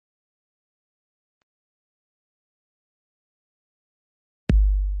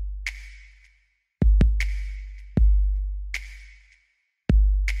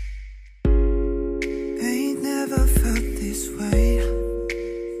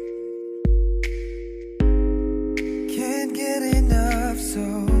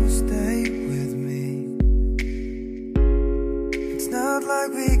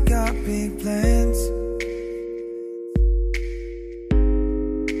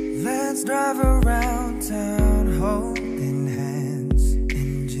let's drive around town holding hands.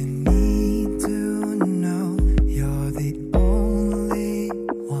 And you need to know you're the only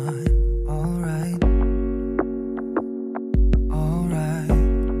one. Alright, alright.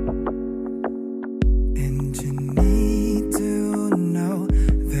 And you need to know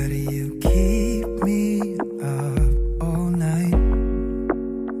that you keep me up all night,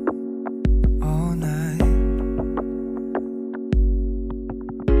 all night.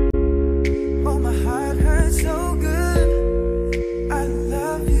 Oh, my heart hurts so good. I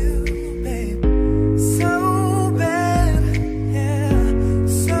love you, babe, so bad, yeah,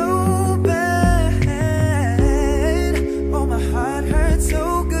 so bad. Oh, my heart hurts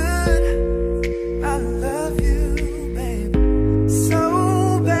so good. I love you, babe,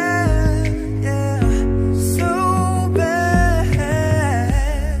 so bad, yeah, so bad.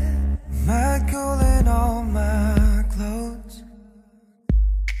 My gold and all my clothes,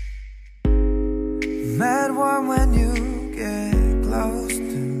 mad warm when you get close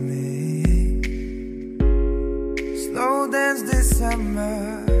to me. Slow dance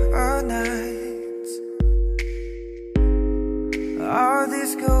December nights. Our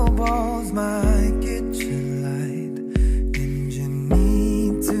disco balls, my kitchen light. And you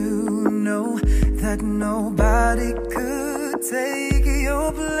need to know that nobody could take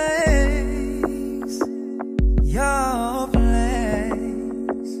your place, your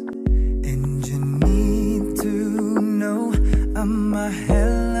place. And you need to know I'm a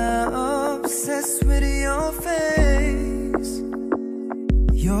hella obsessed with your face,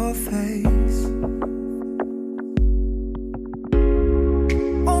 your face.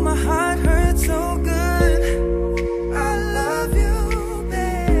 Oh, my heart hurts so good. I love you,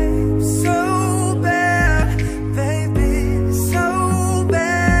 babe, so bad, baby, so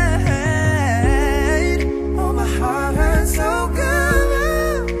bad. Oh, my heart hurts so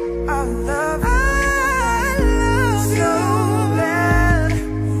good. I love you, so bad,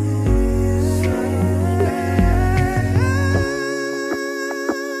 so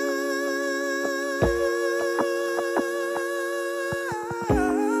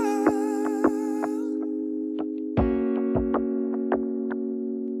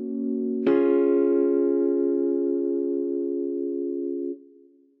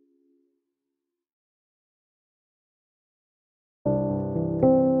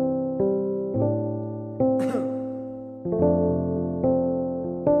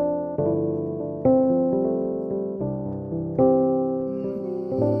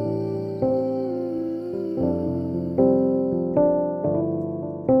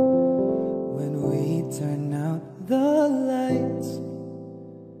when we turn out the lights,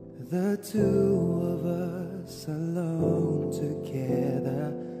 the two of us alone together,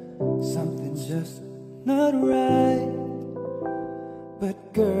 something's just not right.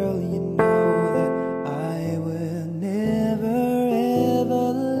 But girl, you know that I will never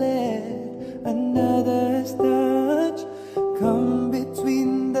ever let another's touch come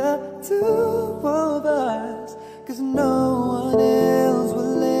between the two of us. 'Cause no one else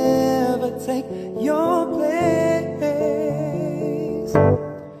will ever take your place.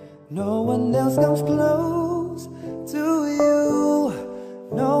 No one else comes close to you.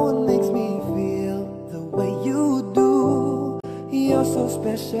 No one makes me feel the way you do. You're so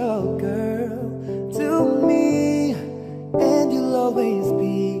special, girl, to me. And you'll always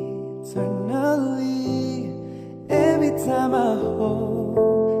be eternally. Every time I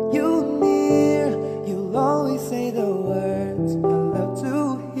hold you near, you'll always say the words I love to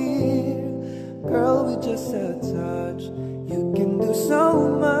hear. Girl, with just a touch, you can do so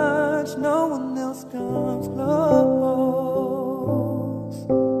much. No one else comes close.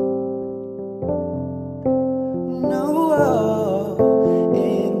 No,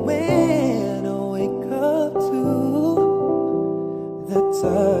 and when I wake up to the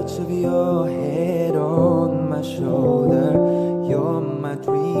touch of your head on my shoulder, you're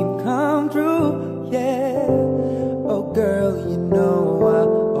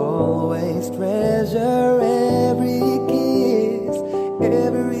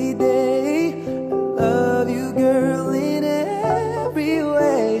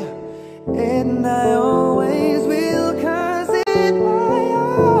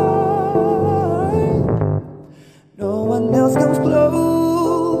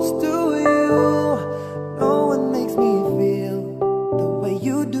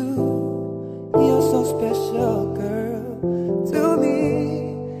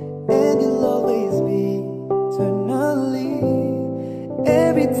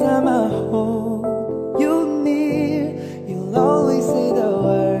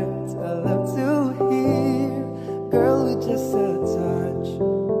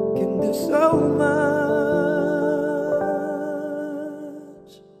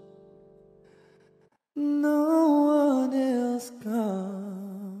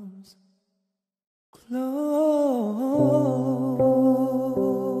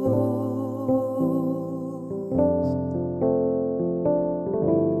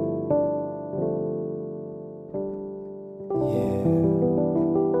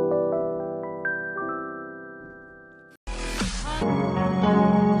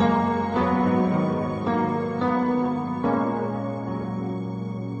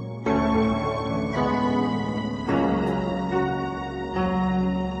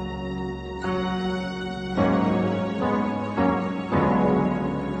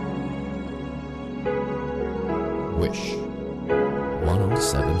Wish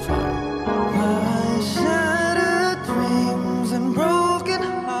 107.5. My shattered dreams and broken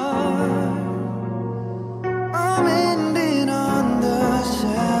heart, I'm ending on the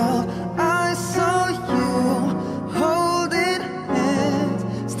shelf. I saw you holding hands,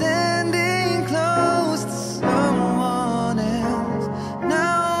 standing close to someone else.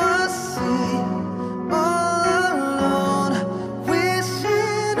 Now I see all alone,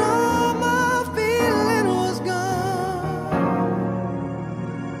 wishing all my feeling was gone.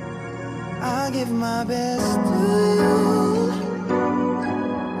 I give my best to you,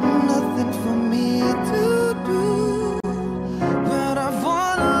 nothing for me to do, but I've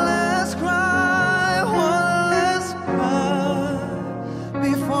one last cry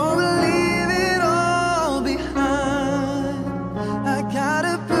before we leave it all behind. I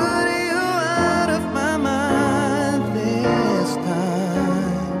gotta put you out of my mind this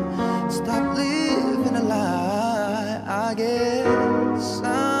time. Stop living a lie. I guess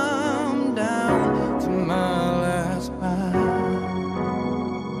I'm down to my last cry.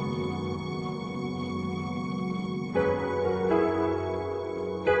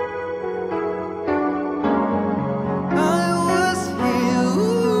 I was here,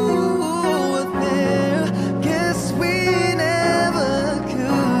 you were there. Guess we never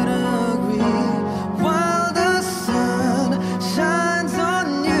could agree. While the sun shines on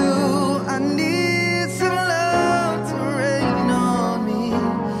you, I need some love to rain on me.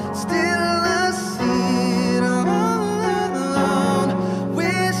 Still I sit all alone,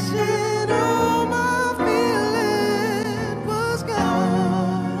 wishing all my feeling was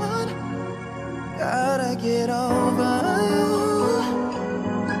gone. Gotta get over you,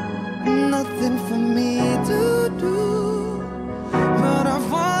 nothing for me to do, but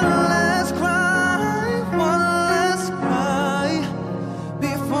I've one last cry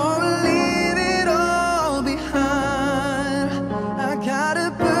before we leave it all behind. I gotta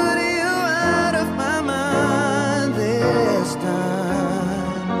put you out of my mind this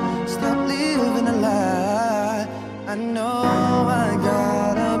time. Stop living a lie. I know I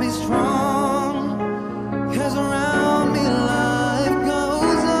gotta be strong, 'cause around me life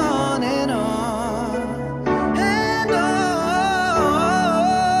goes on and on and on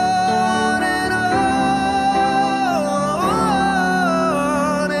and on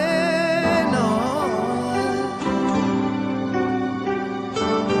and on.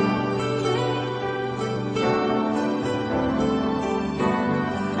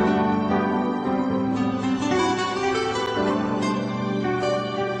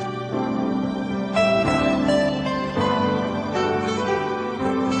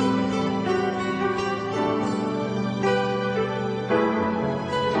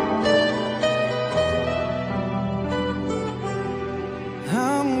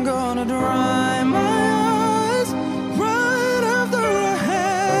 I'm gonna dry my eyes right after I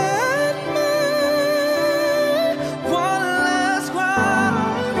had mine. One last cry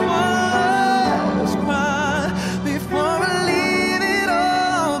before I leave it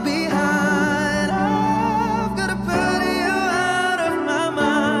all behind. I've gotta put you out of my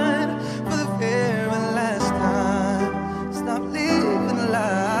mind for the very last time. Stop living a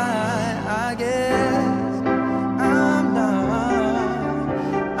lie. I guess I'm done.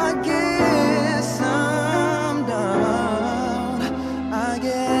 I guess I'm done. I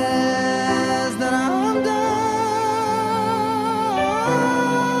guess that I'm done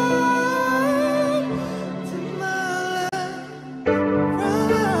to my last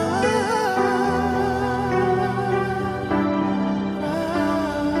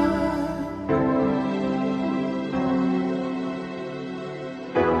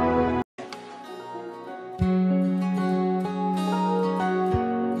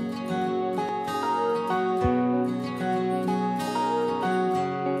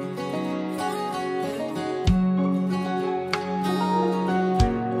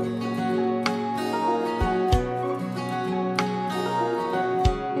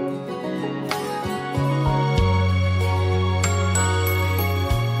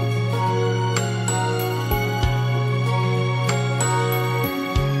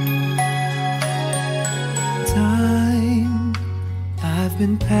time. I've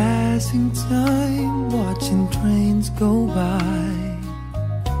been passing time, watching trains go by.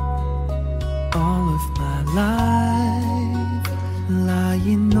 All of my life,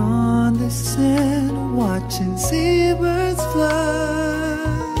 lying on the sand, watching seabirds fly.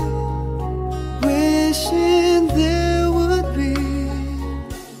 Wishing there would be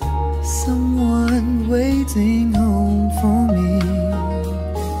someone waiting home for me.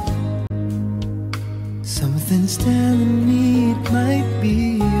 Something's telling me it might be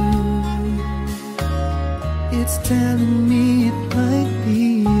you. It's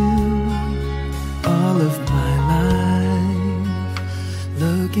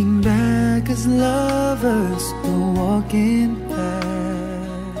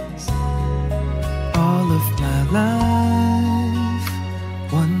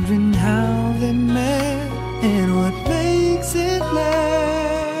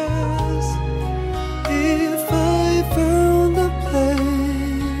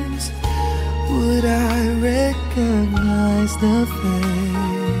recognize the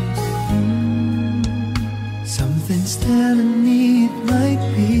face. Something's telling me it might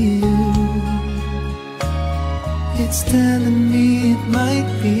be you. It's telling me it might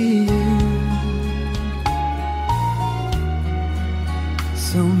be you.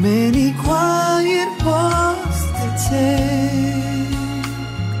 So many quiet walks to take,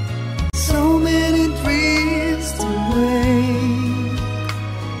 so many dreams to break,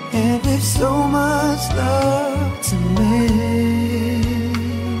 and there's so much love to make.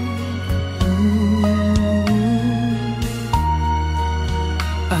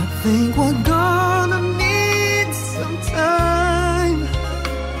 I think we're gonna need some time,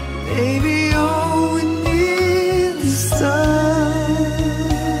 baby. All we need is time,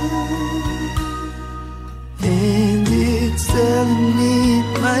 and it's telling me it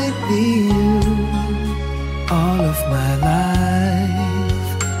might be you all of my life.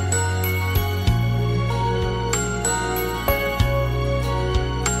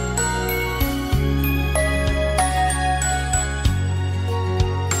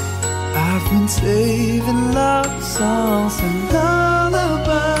 I've been saving love songs and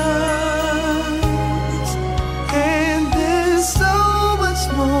lullabies, and there's so much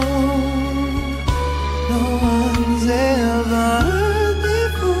more no one's ever heard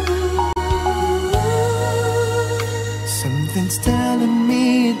before. Something's telling me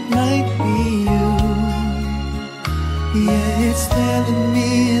it might be you. Yeah, it's telling me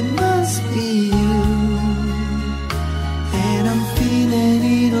it must be you. And I'm feeling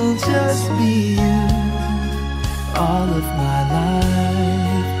it'll just be you all of my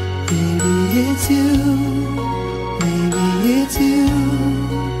life. Baby, it's you. Maybe it's you.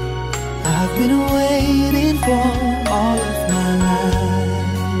 I've been waiting for all of my life.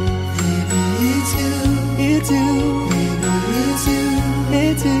 Maybe it's you. It's you. Maybe it's you.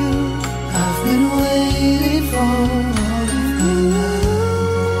 It's you. I've been waiting for all of my life.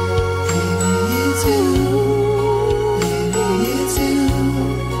 Maybe it's you. Maybe it's you.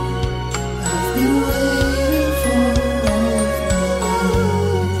 I've been waiting for all of my life.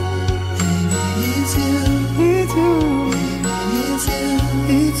 Maybe it's you. It's you. Maybe it's you.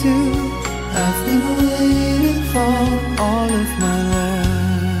 It's you. I've been waiting for all of my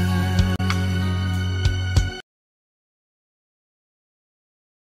life.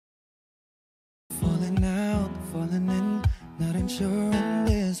 Falling out, falling in, not unsure in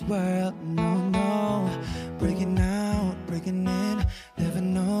this world, no, no. Breaking out, breaking in, never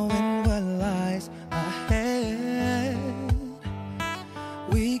knowing what lies ahead.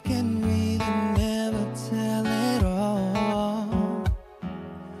 We can really never tell it all.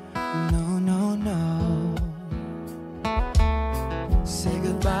 No, no, no. Say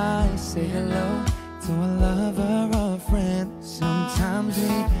goodbye, say hello to a lover or a friend. Sometimes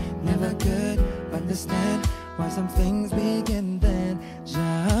we never could understand why some things begin then,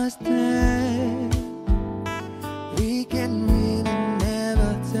 just then. We can really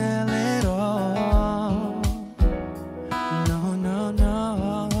never tell it all. No, no,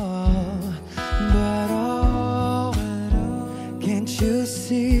 no. But oh, can't you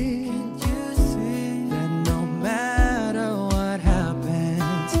see? That no matter what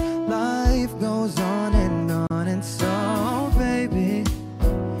happens, life goes on, and so, baby,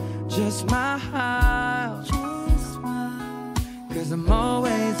 just smile, cause I'm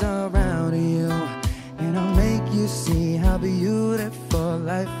always around you, and I'll make you see how beautiful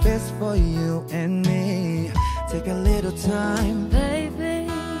life is for you and me. Take a little time, baby,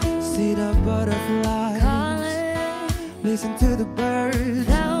 see the butterflies, calling, listen to the birds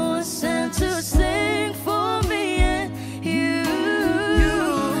that was sent to sing for me and you.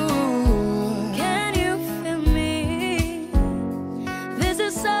 Can you feel me? This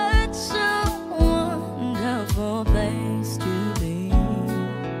is such a wonderful place to be.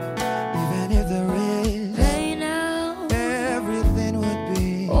 Even if there is Right now, everything would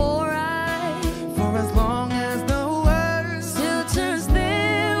be alright. for as long as the world Still turns,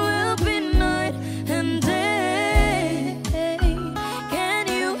 there will be night and day. Can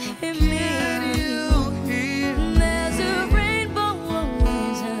you hear me? There's a rainbow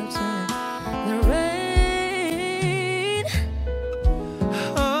always after the rain.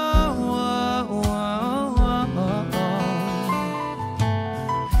 Oh, oh, oh, oh, oh.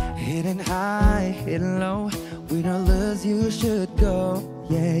 Hidden high, hidden low, we don't lose, you should go.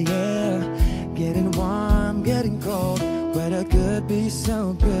 Yeah, yeah. Getting warm, getting cold, weather could be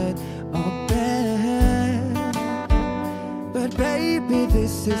so good or bad. But baby,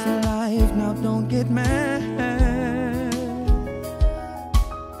 this is life, now don't get mad.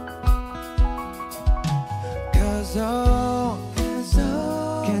 Cause oh,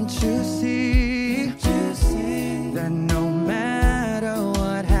 can't you see? that no matter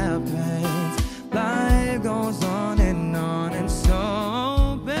what happens, life goes on. And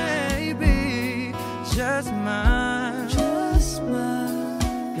so, baby, just smile. Just smile.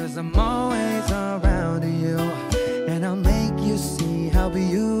 'Cause I'm always around you, and I'll make you see how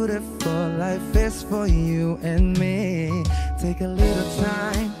beautiful life is for you and me. Take a little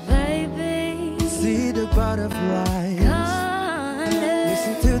time, baby. See the butterflies.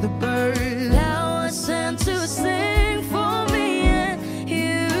 Listen to the birds. Now it's sent to sing for me and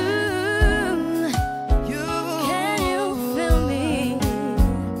you. Can you feel me?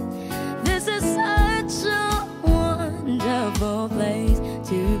 This is such a wonderful place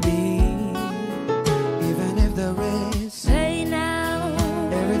to be. Even if there is pain now,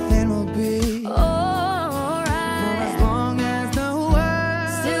 everything will be alright. For as long as the world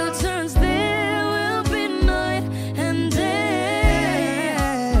still turns, there will be night and day.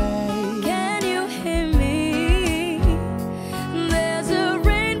 Can you hear me? There's a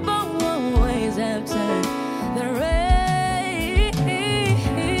rainbow always after the rain.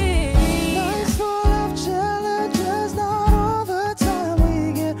 Life's full of challenges, not all the time we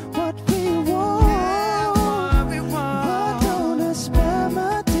get what we want. But don't despair,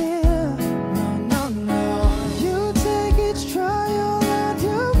 my dear. No, no, no. You take each trial and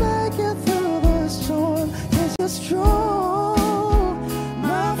you make it through the storm. 'Cause you're strong.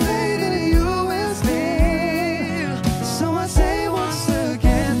 My faith in you is real. So I say once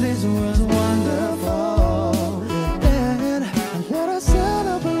again, this was wonderful. And let us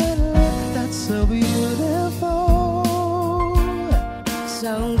celebrate life that's so beautiful.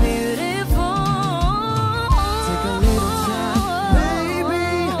 So beautiful. Take a little time, baby.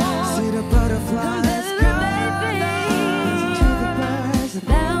 See the butterflies. Listen to the birds.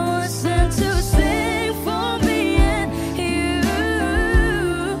 That was sent to sing for me and you.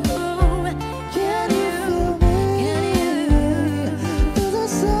 Can you feel me? This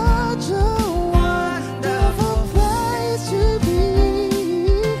is such a wonderful place to be.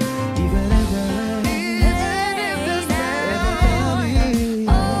 Even if there is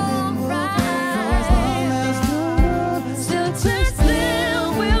still turns, there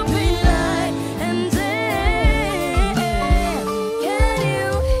will be night and day. Can you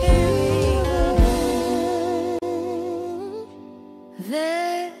hear me?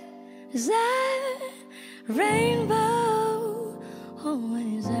 There's a rainbow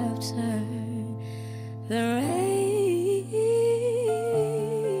always after the rain.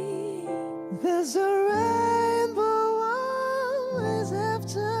 There's a rainbow always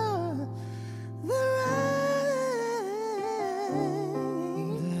after the rain.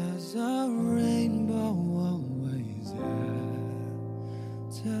 There's a rainbow always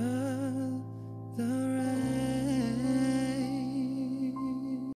after the rain.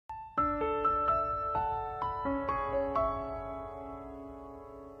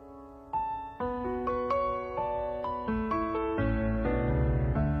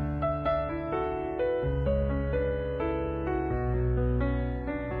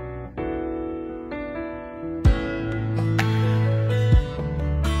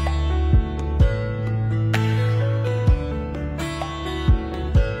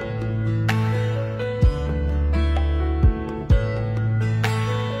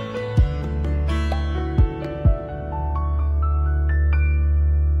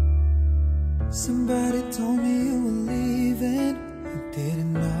 Somebody told me you were leaving, you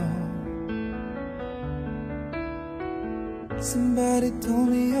didn't know. Somebody told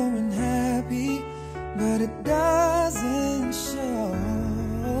me you're unhappy, but it doesn't show.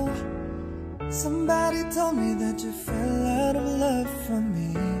 Somebody told me that you fell out of love for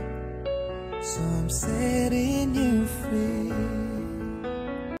me, so I'm setting you free.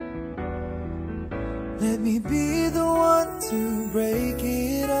 Let me be the one to break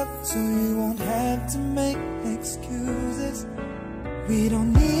it up, so you won't have to make excuses. We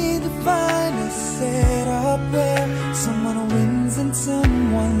don't need to find a setup where someone wins and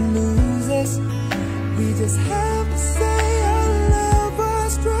someone loses. We just have to say our love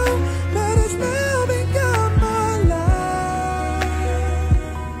was true, but it's now become our life.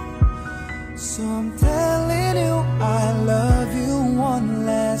 So I'm telling you I love you one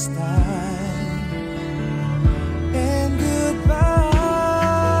last time, and goodbye.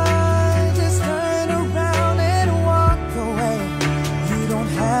 Just turn around and walk away. You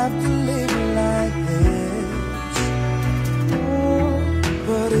don't have to live like this.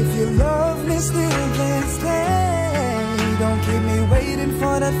 But if you love me still, then stay. Don't keep me waiting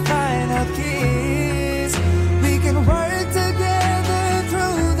for that final kiss. We can work together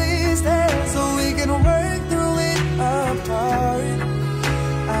through these days, so we can work through it apart.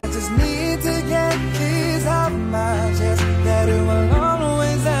 I just need to get this out of my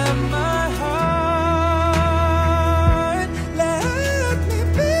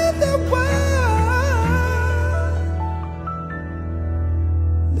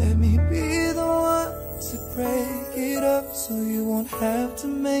Let me be the one to break it up so you won't have to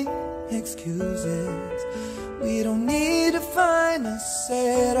make excuses. We don't need to find a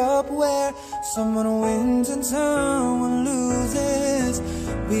setup where someone wins and someone loses.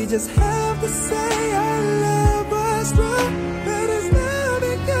 We just have to say our love was true, but it's now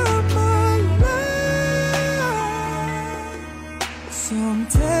become my life. So I'm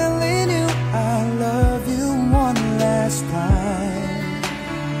telling you I love you one last time.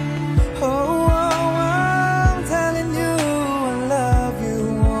 Oh, I'm telling you I love you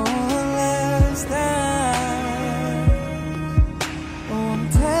one last time. Oh, I'm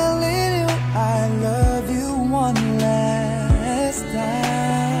telling you I love you one last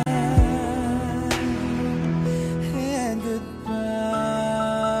time. And goodbye,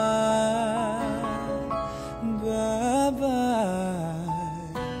 bye-bye.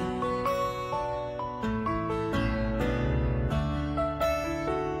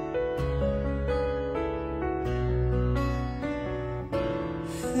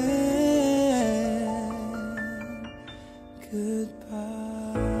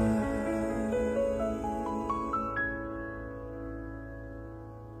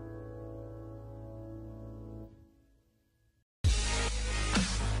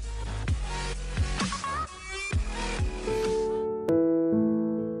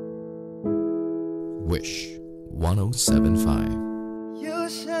 Wish 1075. You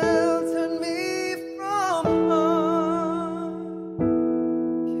sheltered me from harm,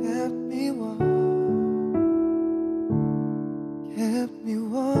 kept me warm, kept me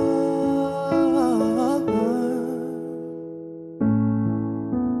warm.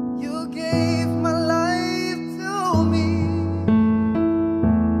 You gave my life to me,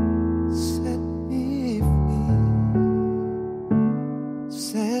 set me free,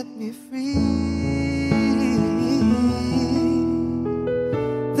 set me free.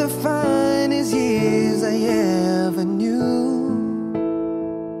 The finest years I ever knew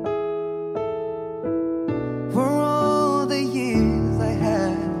were all the years I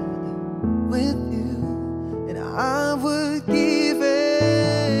had with you, and I would give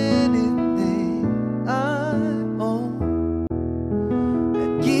anything I own.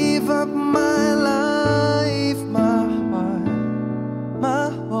 I'd give up my life, my heart, my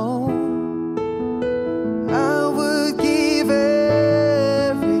home. I would give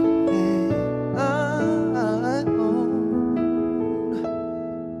everything I own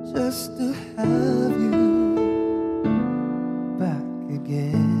just to have you back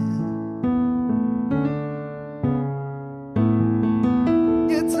again.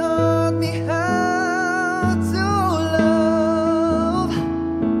 You taught me how to love.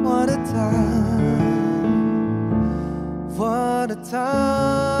 What a time, what a time.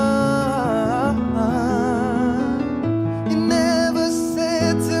 You never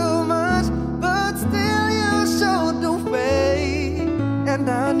said too much, but still you showed the way. And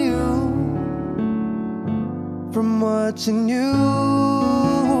I knew from watching you,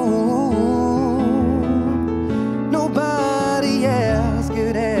 nobody else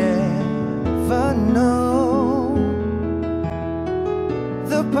could ever know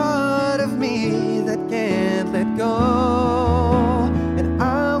the part of me that can't let go. And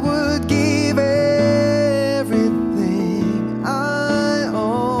I would give everything I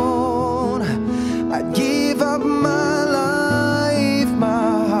own. I'd give up my life,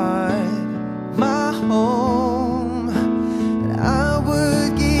 my heart, my home. And I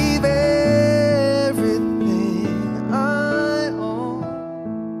would give everything I own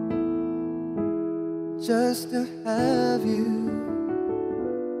just to have you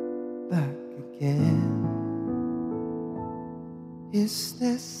back again. Is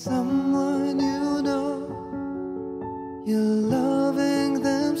there someone you know you're loving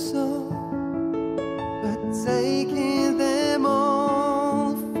them so, but taking them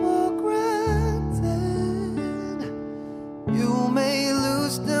all for granted? You may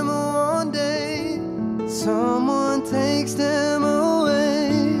lose them one day, someone takes them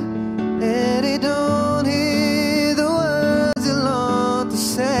away, and they don't hear the words you long to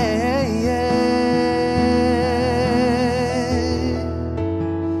say.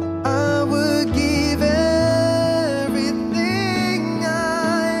 I would give everything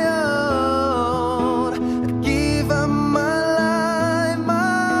I own. I'd give up my life,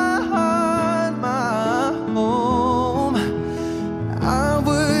 my heart, my home. I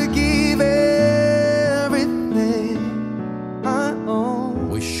would give everything I own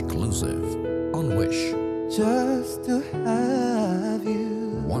Wish exclusive on Wish just to have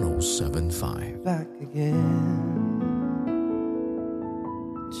you 1075. back again.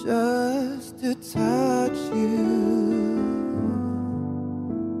 Just to touch you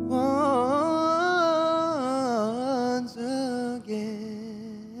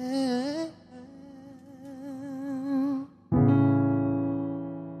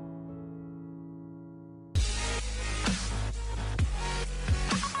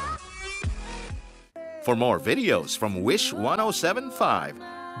For more videos from Wish 1075,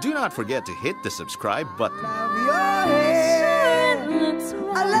 do not forget to hit the subscribe button. Love your hair.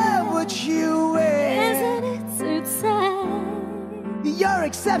 I love what you wear. Isn't it too sad? You're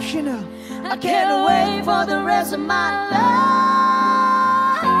exceptional. I can't wait for the rest of my life.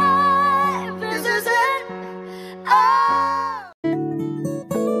 This is it. Oh.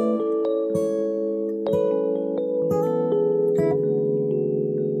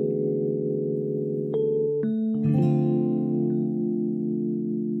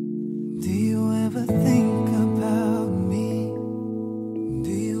 Do you ever think about me?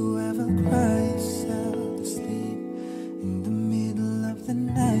 Do you ever cry yourself to sleep in the middle of the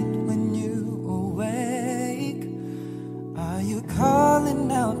night when you awake? Are you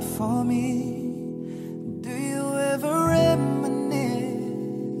calling out for me? Do you ever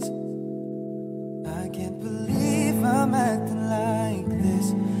reminisce? I can't believe I'm acting like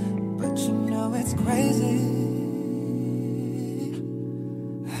this, but you know it's crazy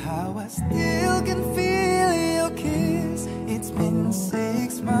how I still can feel your kiss. It's been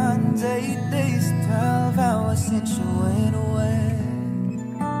 6 months, 8 days, 12 hours since you went away.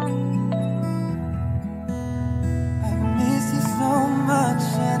 I miss you so much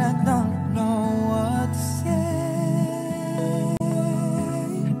and I don't know what to say.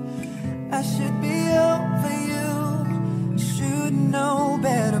 I should be over you, should know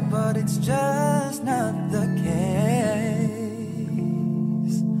better, but it's just not the case.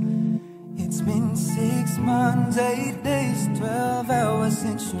 It's been 6 months, 8 days, 12 hours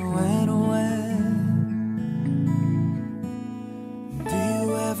since you went away. Do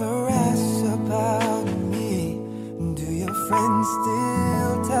you ever ask about me? Do your friends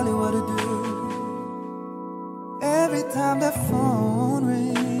still tell you what to do? Every time the phone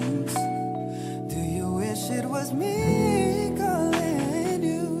rings, do you wish it was me calling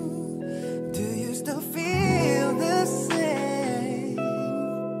you? Do you still feel the same?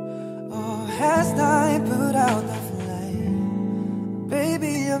 Or has time put out the flame?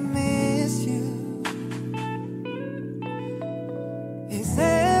 Baby, I miss you. Is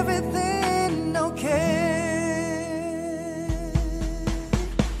everything okay?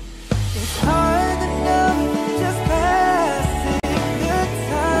 It's hard to know, just passing the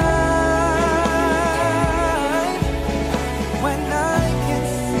time, when I can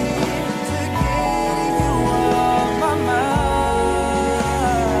seem to get you off my mind.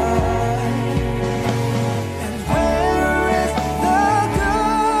 And where is the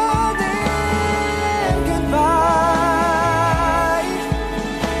golden goodbye?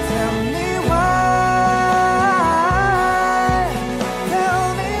 Tell me why. Tell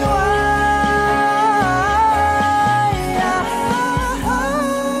me why.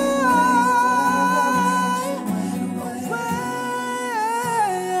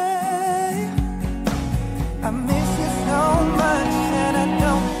 I miss you so much and I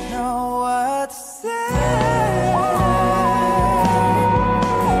don't know what to say.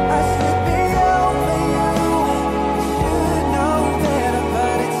 I should be over you, should know better,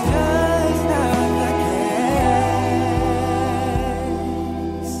 but it's just not the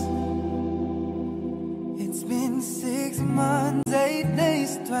case. It's been 6 months, 8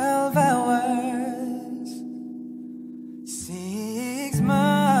 days, 12 hours. 6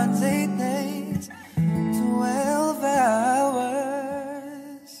 months, 8 days, 12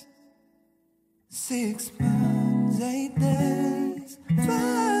 hours. 6 months, 8 days,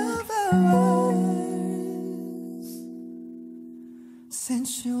 12 hours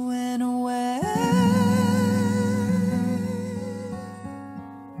since you went away.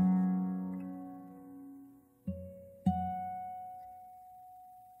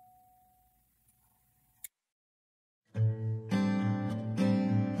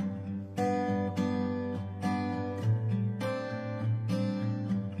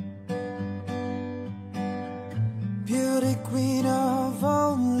 Beauty queen of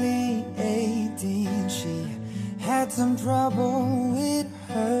only 18, she had some trouble with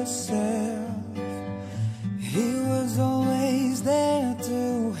herself. He was always there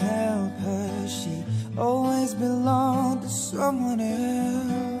to help her, she always belonged to someone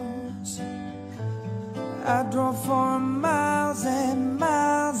else. I drove for miles and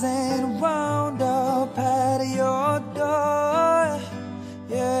miles and wound up at your door.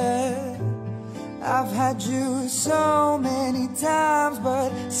 Yeah, I've had you so many times,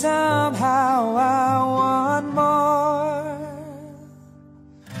 but somehow I want more.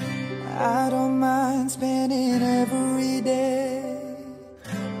 I don't mind spending every day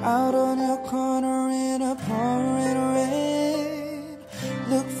out on your corner in a pouring rain.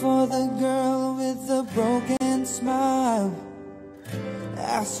 Look for the girl with the broken smile.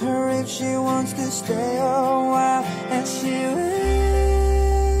 Ask her if she wants to stay a while, and she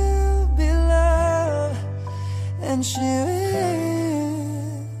will be loved, and she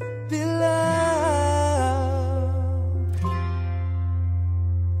will be loved.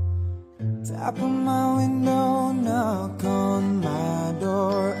 Tap on my window, knock on my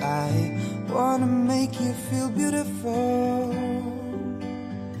door. I wanna make you feel beautiful.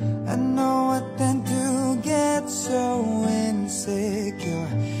 I know I tend to get so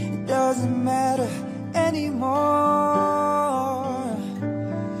insecure. It doesn't matter anymore.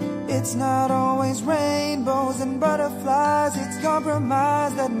 It's not always rainbows and butterflies. It's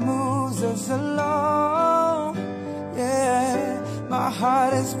compromise that moves us along. Yeah, my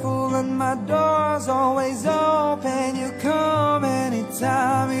heart is full and my door's always open. You come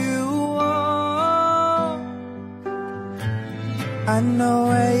anytime you want. I know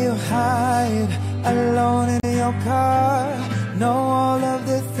where you hide, alone in your car. Know all of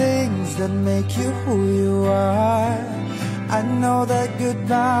the things that make you who you are. I know that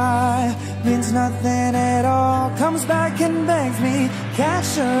goodbye means nothing at all. Comes back and begs me,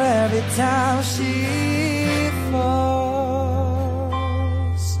 catch her every time she falls.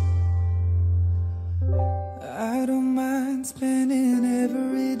 I don't mind spending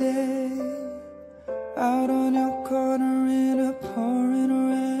every day out on your corner in a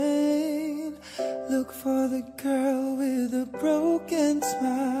pouring rain. Look for the girl with a broken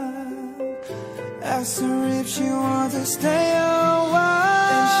smile. Ask her if she wants to stay a while.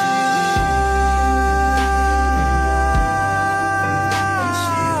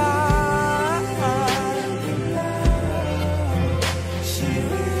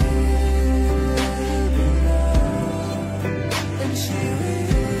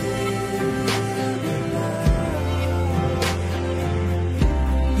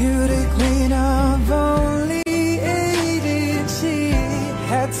 Beauty queen of only 18, she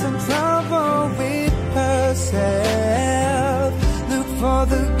had some trouble with herself. Look for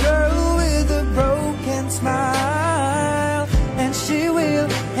the girl with a broken smile, and she will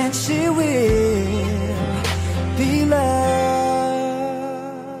be loved.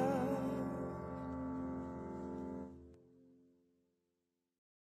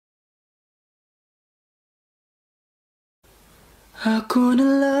 Ako na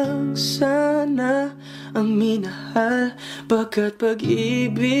lang sana ang minahal, pagkat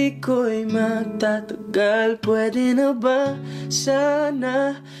pag-ibig ko'y magtatagal. Pwede na ba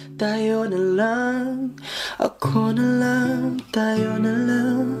sana tayo na lang, ako na lang, tayo na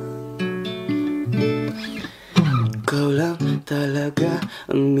lang. Ikaw lang talaga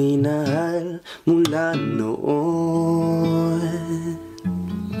ang minahal mula noon.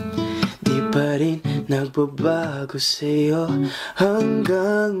 Di pa rin nagbabago sa'yo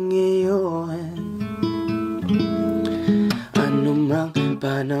hanggang ngayon. Anumang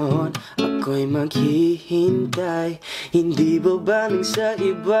panahon ako'y maghihintay. Hindi babaling sa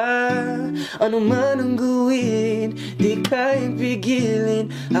iba, ano man ang gawin, di kayang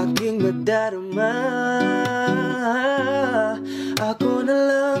pigilin aking madarama. Ako na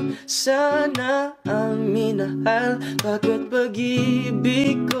lang sana ang minahal, pagkat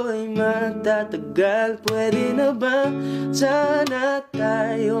pag-ibig ko'y magtatagal. Pwede na ba sana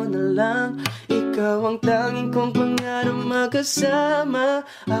tayo na lang, ikaw ang tanging kong pangarap magkasama.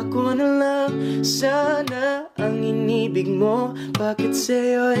 Ako na lang sana ang inibig mo, bakit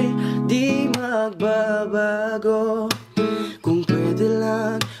sa'yo'y di magbabago. Kung pwede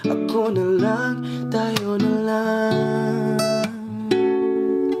lang, ako na lang, tayo na lang.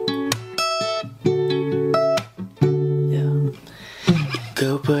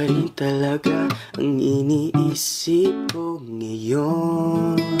 Ikaw pa rin talaga ang iniisip ko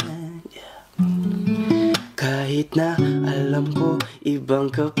ngayon. Kahit na alam ko ibang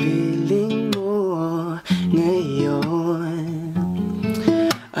kapiling mo ngayon.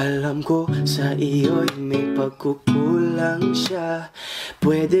 Alam ko sa iyo'y may pagkukulang siya.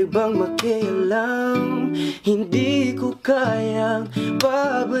 Pwede bang makialam? Hindi ko kayang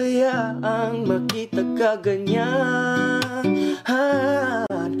pabayaang makita ka ganyan.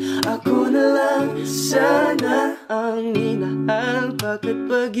 Ako na lang sana ang minahal, pagkat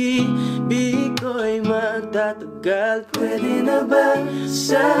pag-ibig ko'y magtatagal. Pwede na ba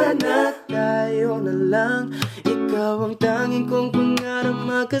sana tayo na lang, ikaw ang tanging kong pangarap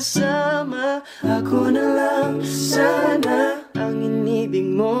magkasama. Ako na lang sana ang inibig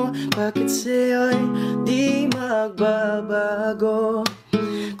mo, bakit sa'yo'y di magbabago.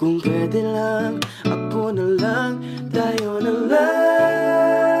 Kung pwede lang, ako na lang, tayo na lang.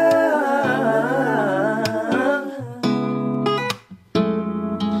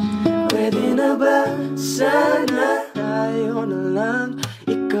 Pwede na ba sana tayo na lang,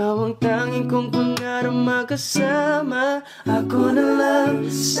 Laging kong pangarap magkasama. Ako na lang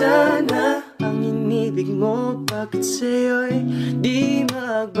sana ang inibig mo, bakit sa'yo'y di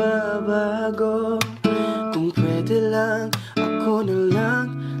magbabago? Kung pwede lang, ako na lang,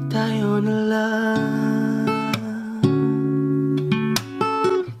 tayo na lang.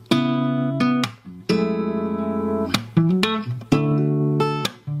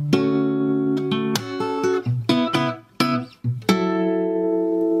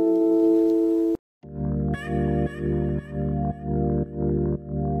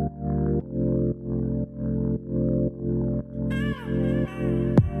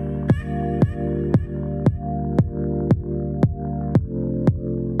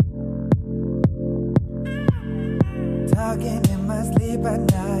 Talking in my sleep at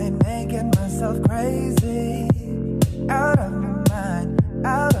night, making myself crazy. Out of my mind,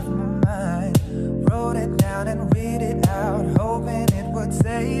 out of my mind. Wrote it down and read it out, hoping it would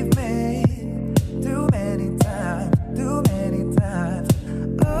save me. Too many times, too many times.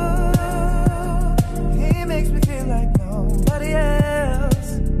 Oh, he makes me feel like nobody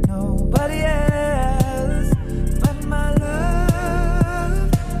else, nobody else. But my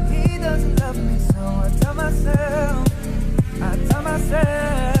love, he doesn't love me, so I tell myself,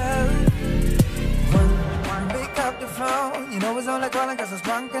 one, pick up the phone. You know he's only calling cause he's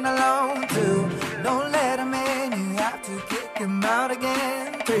drunk and alone. 2, don't let him in, you have to kick him out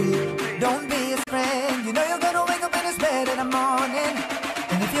again. 3, don't be his friend. You know you're gonna wake up in his bed in the morning.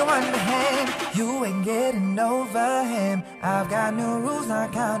 And if you're under him, you ain't getting over him. I've got new rules, I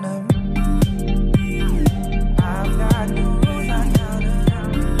count them. I've got new rules, I count them.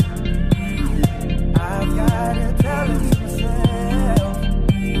 I've gotta tell him to myself.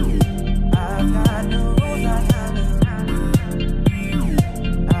 I've got new rules, I count them.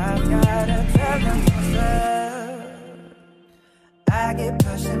 I've gotta tell him to myself. I get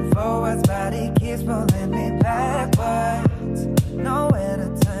pushing forwards, but he keeps pulling me backwards. Nowhere to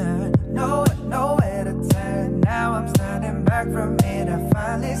turn, nowhere to turn. Now I'm standing back from it, I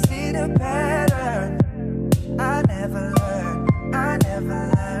finally see the pattern. I never learned, I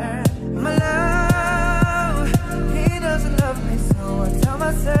never learned. My love, he doesn't love me, so I tell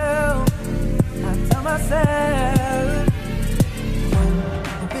myself, when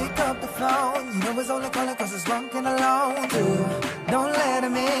pick up the phone, you know he's only calling cause he's drunk and alone. 2, don't let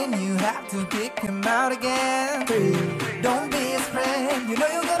him in, you have to kick him out again. 3, don't be his friend. You know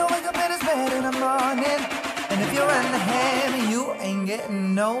you're gonna wake up in his bed in the morning. And if you're under him, you ain't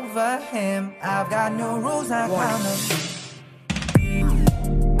getting over him. I've got no rules, I count them.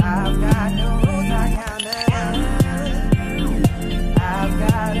 I've got no rules, I count them. I've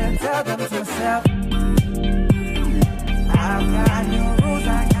gotta tell them to myself. I've got no rules,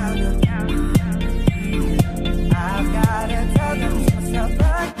 I count them. I've gotta tell them to myself.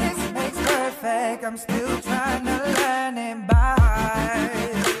 Practice makes perfect, I'm still trying to learn it by.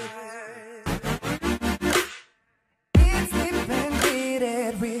 It's sleep and read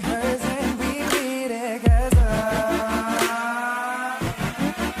it, rehearse and repeat it, cause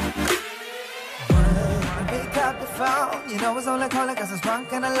pick up the phone, you know it's only calling cause it's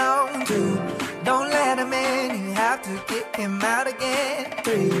drunk and alone. 2, don't let him in, you have to kick him out again.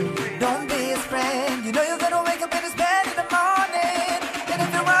 3, don't be his friend. You know you're gonna wake up in his bed in the morning. And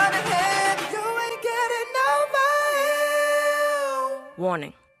if you're running him, you ain't getting over him.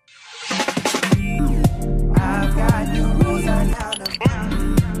 Warning. I've got new rules, I count them.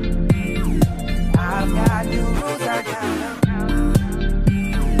 I've got new rules, I count them.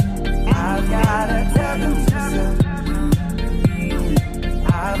 I've gotta tell them to myself.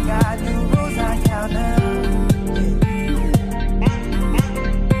 I've got new rules, I count them.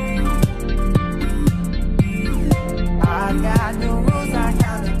 I've got new rules, I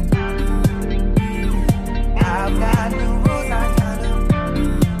count them. I've got new rules, I count them.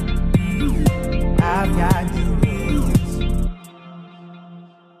 I've got new rules.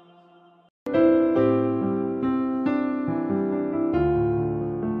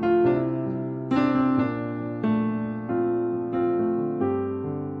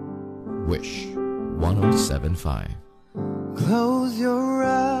 Wish 1075. Close your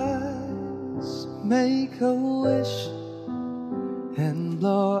eyes, make a wish, and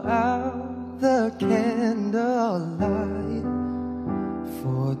blow out the candlelight.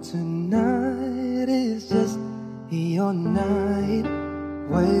 For tonight is just your night.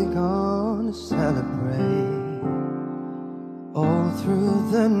 We're gonna celebrate. All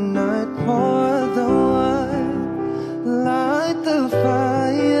through the night, pour the wine, light the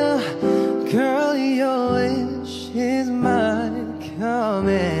fire. Girl, your wish is mine. Come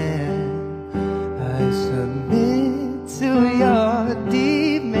in, I submit to your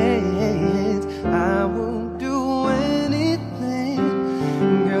demand.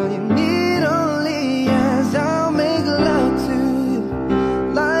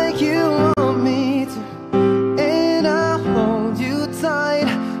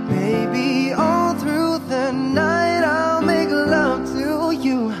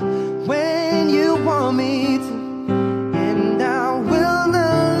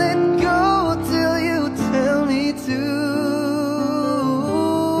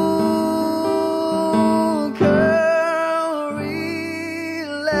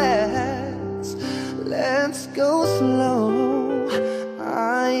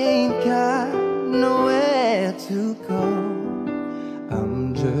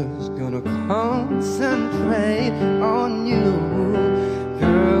 just gonna concentrate on you.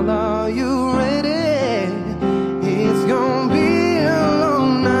 Girl, are you ready? It's gonna be a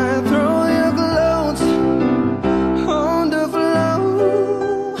long night. Throw your clothes on the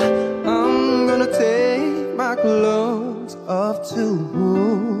floor. I'm gonna take my clothes off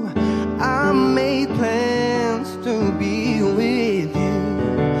too. I made plans to be with you.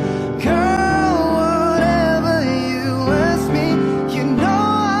 Girl, whatever you ask me, you know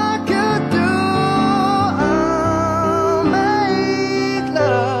I could do. I'll make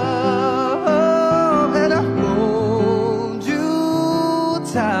love and I'll hold you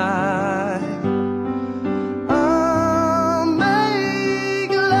tight. I'll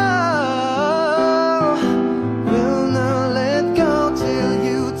make love. Will not let go till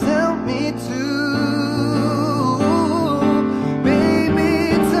you tell me to. Baby,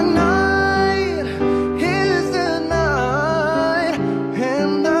 tonight is the night,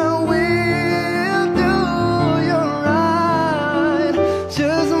 and I will do you right.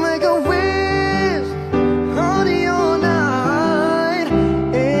 Just make a wish on your night.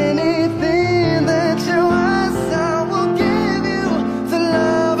 Anything that you ask, I will give you. The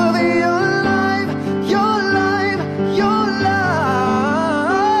love of your life, your life, your life.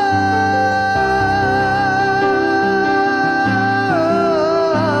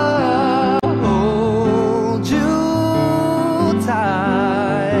 Hold you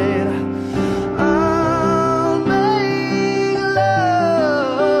tight. I'll make love.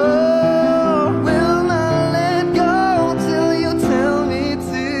 Will not let go till you tell me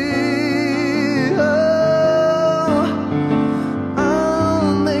to.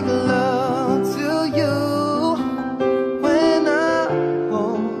 I'll make love to you when I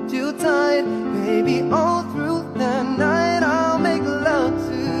hold you tight. Baby, all through the night I'll make love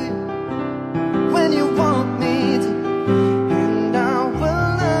to you when you want me to. And I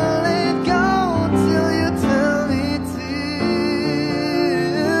will not let go till you tell me to.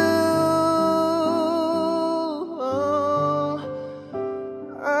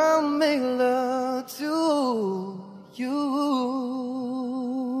 I'll make love to you.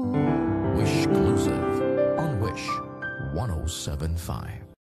 Wish Exclusive on Wish 1075.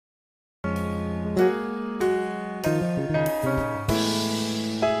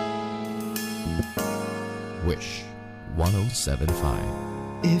 Wish 1075.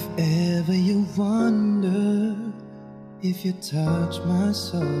 If ever you wonder if you touch my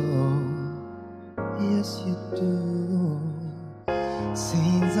soul, yes you do.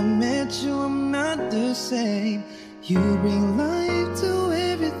 Since I met you, I'm not the same. You bring life to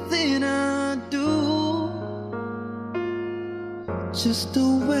everything I do. Just the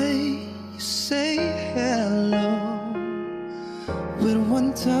way you say hello, with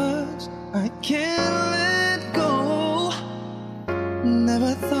one touch I can't let go.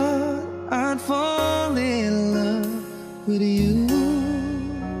 Never thought I'd fall in love with you.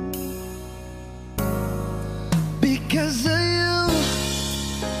 Because of you,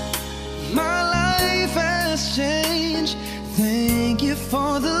 my life has changed. Thank you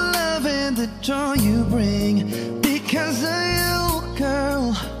for the love and the joy you bring. Because of you,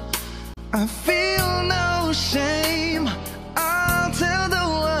 girl, I feel no shame. I'll tell the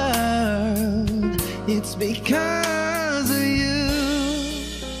world it's because of you.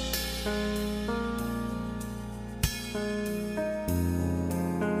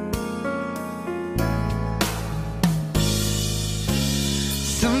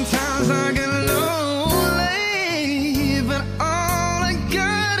 Sometimes I get lonely, but all I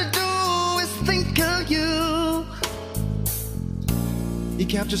gotta do is think of you. You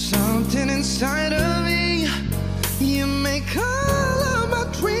capture something inside of me. You make all of my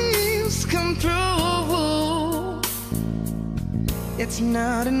dreams come true. It's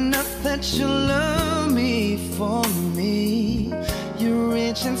not enough that you love me for me. You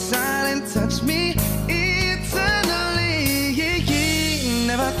reach inside and touch me eternally.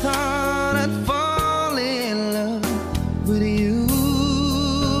 Never thought I'd fall in love with you.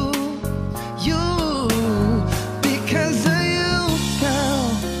 Because of you, girl,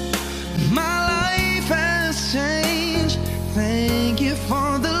 my life has changed. Thank you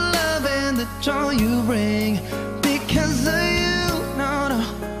for the love and the joy you bring. Because of you, no,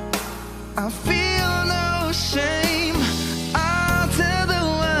 I feel no shame. I'll tell the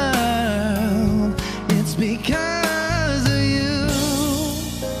world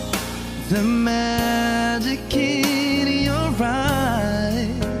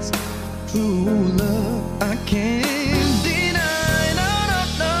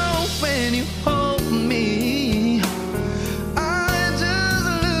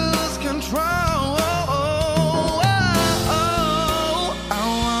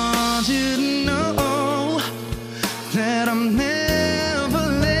want you to know that I'm never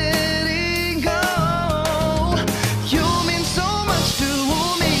letting go. You mean so much to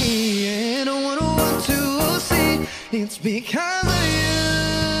me, and I wouldn't want to see it's because of you.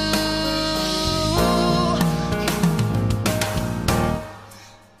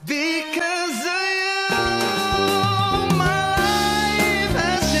 Because of you, my life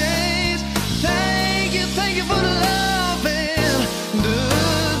has changed. Thank you for the love and the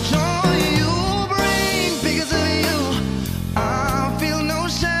joy you bring. Because of you, I feel no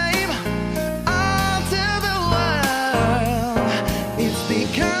shame. I'll tell the world it's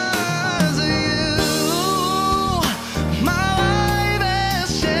because of you. My life has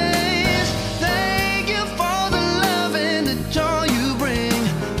changed. Thank you for the love and the joy you bring.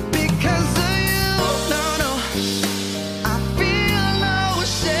 Because of you, no, I feel no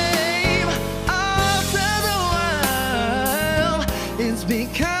shame. I'll tell the world it's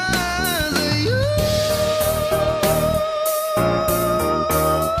because of you.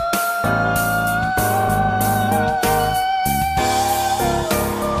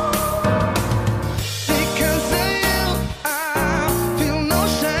 Because of you, I feel no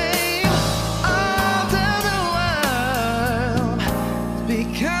shame. I'll tell the world it's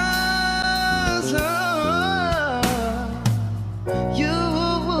because of you.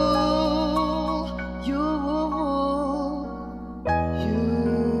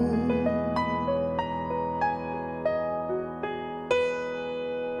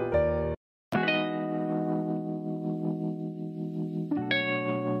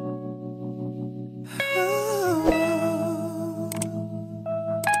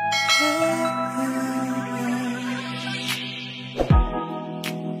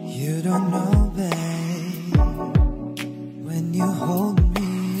 You don't know, babe, when you hold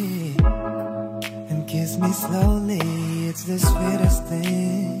me and kiss me slowly, it's the sweetest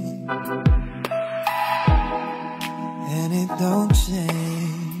thing, and it don't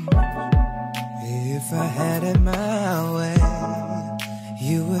change. If I had it my way,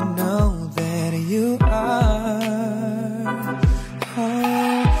 you would know that you are.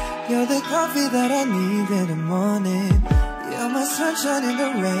 Oh, you're the coffee that I need in the morning. You're my sunshine in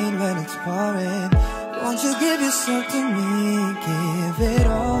the rain when it's pouring. Won't you give yourself to me, give it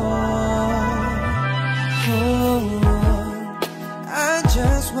all. Oh, I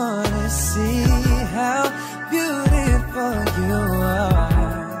just wanna see how beautiful you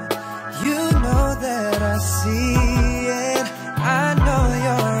are. You know that I see it. I know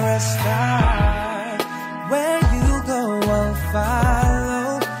you're a star. Where you go, I'll follow,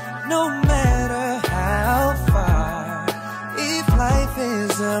 no matter how far. If life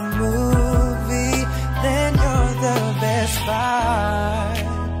is a movie, then you're the best part.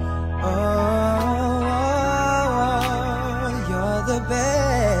 Oh, you're the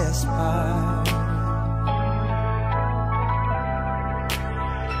best part.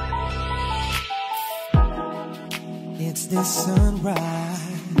 It's the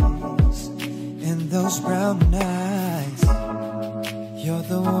sunrise and those brown eyes. You're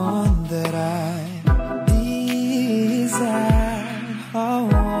the one that I desire. Oh,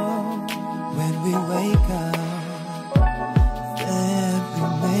 when we wake up and we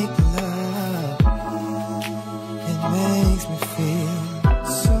make love, it makes me feel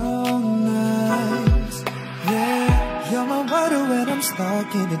so nice. Yeah, you're my water when I'm stuck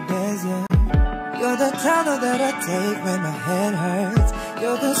in the desert. You're the tunnel that I take when my head hurts.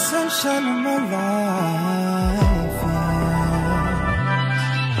 You're the sunshine of my life, yeah.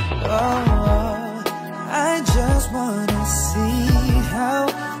 Oh, I just wanna see how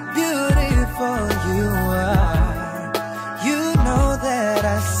beautiful you are. You know that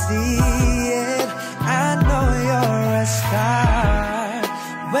I see it. I know you're a star.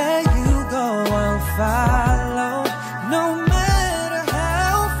 Where you go, I'll follow, no matter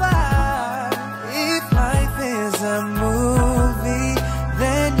how far. If life is a movie,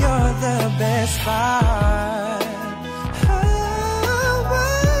 then you're the best part. Oh,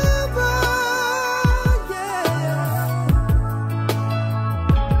 yeah.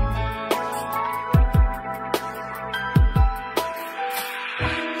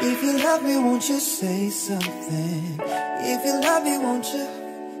 If you love me, won't you say something? If you love me, won't you?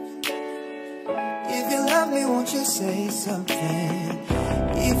 If you love me, won't you say something?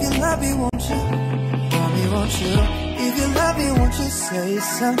 If you love me, won't you? Love me, won't you? If you love me, won't you say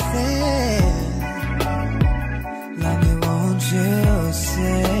something? Love me, won't you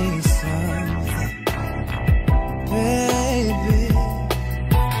say something? Baby,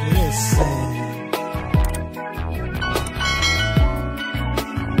 listen.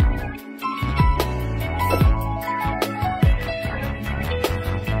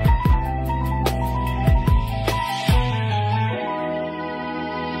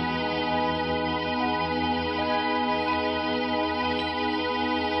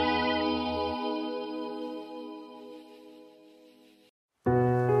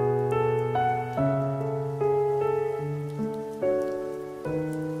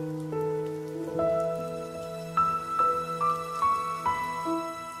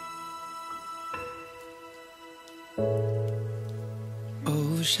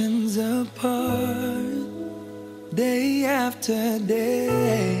 Oceans apart, day after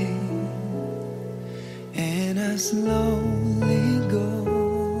day, and I slowly go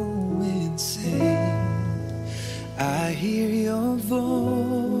insane. I hear your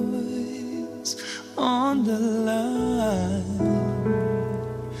voice on the line,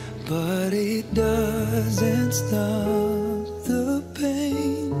 but it doesn't stop the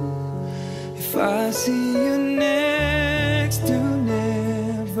pain. If I see you next to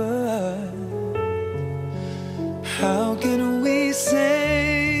never, how can we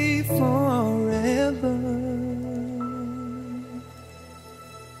say forever?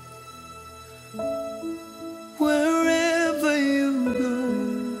 Wherever you go,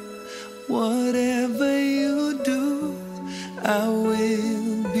 whatever you do, I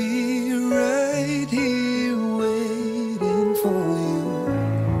will be right here waiting for you.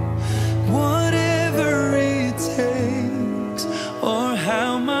 Whatever it takes, or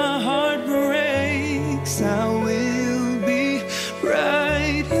how my heart breaks, I will be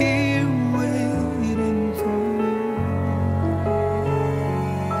right here waiting for you.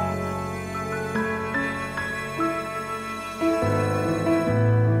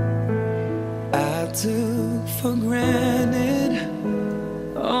 I took for granted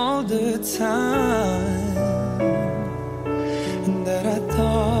all the time that I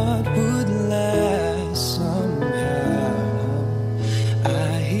thought would last somehow. I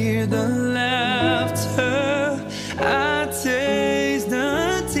hear the laughter, I taste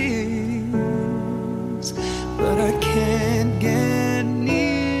the tears, but I can't get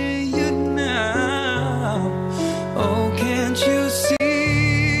near you now. Oh, can't you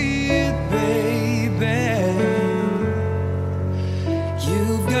see it, baby?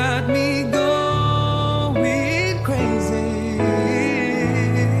 You've got me going crazy.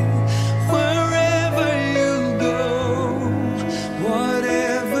 Wherever you go,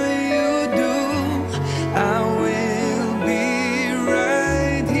 whatever you do, I will be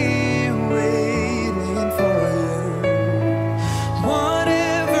right here waiting for you.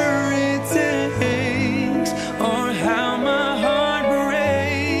 Whatever it takes, or how my heart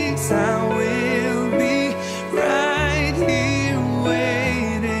breaks, I will be right here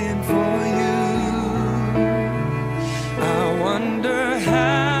waiting for you. I wonder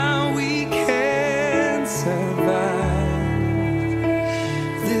how we can survive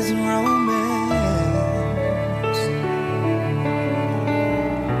this romance,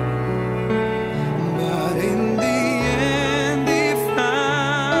 but in the end, if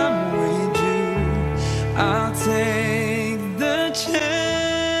I'm with you, I'll take the chance.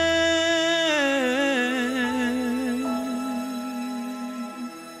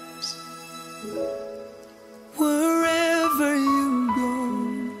 Wherever you go,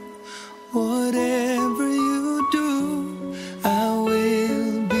 whatever you do, I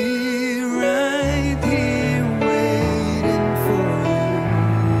will be right here waiting for you.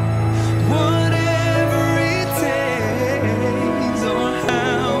 Whatever it takes, or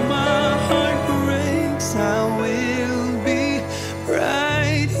how my heart breaks, I will be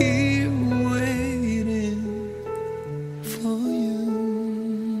right here waiting for you.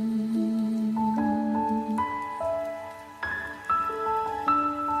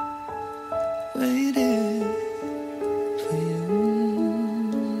 Waiting for you.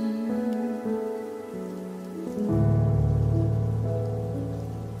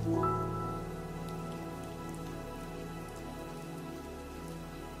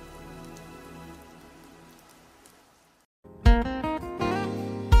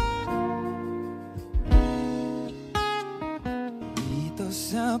 Dito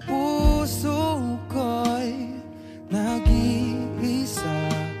sa puso ko'y nag-iisa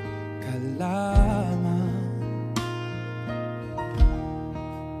ka lamang,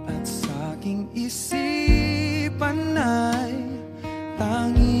 at sa aking isipan ay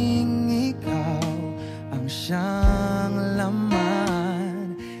tanging ikaw ang siyang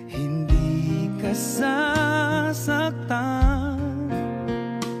laman. Hindi ka sasaktan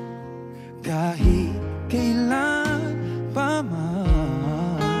kahit kailan pa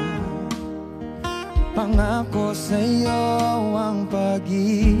man. Pangako sa'yo ang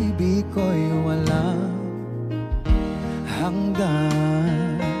pag-ibig ko'y walang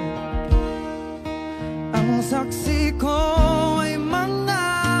hanggan. Ang saksi ko ay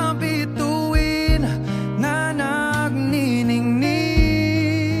mga bituin na nagniningning.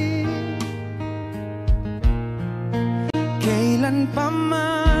 Kailan pa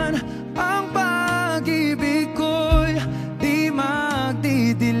man ang pag-ibig ko'y di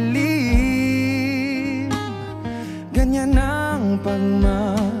magdidilim. Ganyan ang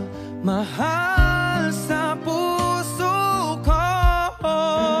pagmamahal sa puso ko.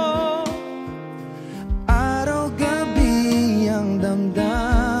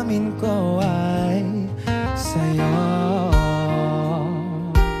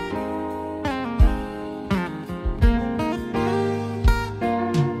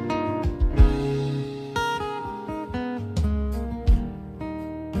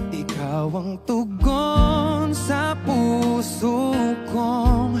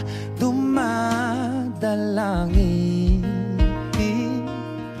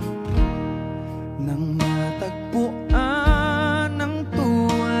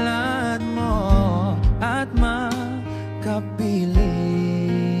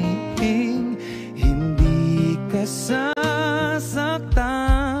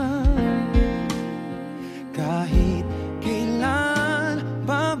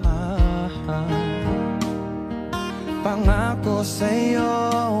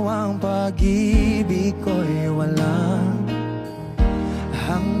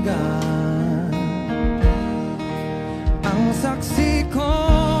 hanggan. Ang saksi ko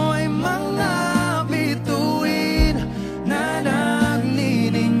ay mga bituin na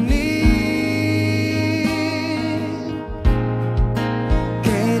nagniningning.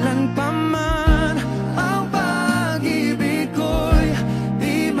 Kailan pa man ang pag-ibig ko'y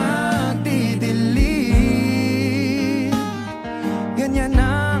di magdidilim. Ganyan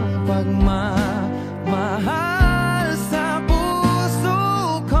ang pagmamahal sa puso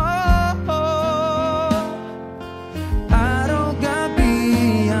ko. Araw-gabi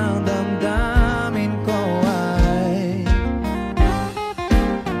ang damdamin ko ay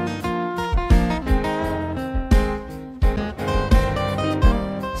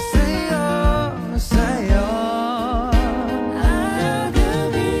sa'yo, sa'yo.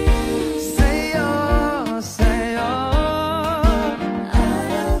 Araw-gabi, Sa'yo, sa'yo.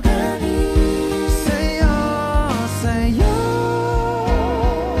 araw-gabi, Sa'yo, sa'yo.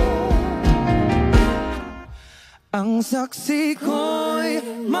 Ang saksi ko'y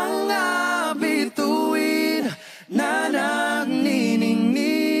mga bituin na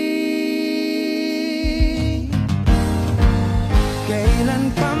nagniningning.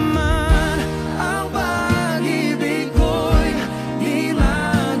 Kailan pa man ang pag-ibig ko'y di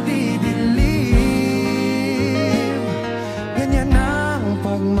magdidilim. Ganyan ang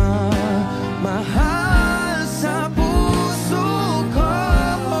pagmamahal sa puso ko.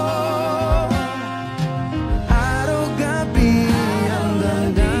 Araw-gabi ang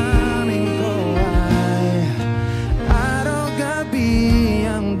damdamin ko ay araw-gabi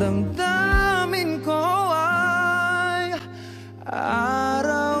ang damdamin ko ay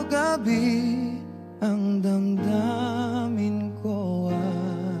araw-gabi ang damdamin ko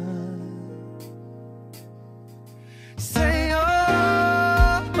ay sa'yo.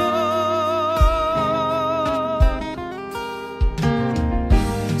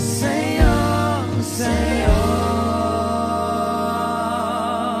 Sa'yo, sa'yo.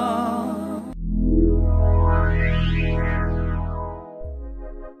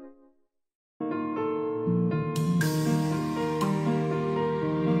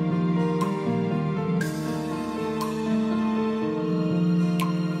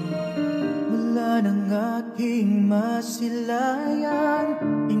 Wala nang aking masilayan,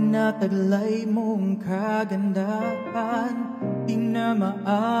 tinataglay mong kagandahan. Di na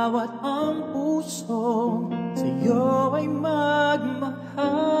maawat ang puso, sa'yo ay magmahal.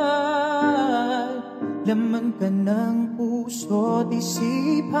 Laman ka ng puso't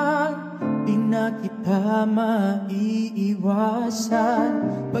isipan, di na kita maiiwasan.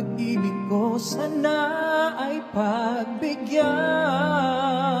 Pag-ibig ko sana ay pagbigyan.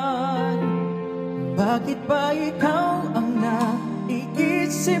 Bakit ba ikaw ang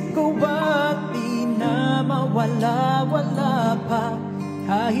naiisip ko? Ba't di na mawala-wala pa?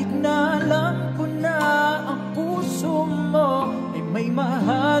 Kahit na alam ko na ang puso mo ay may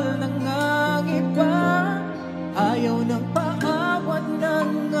mahal na ngang iba. Ayaw ng paawat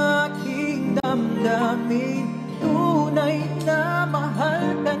ng aking damdamin. Tunay na mahal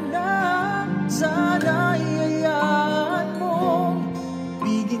ka na. Sana'y hayaan mong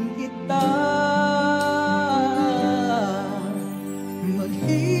bigin kita.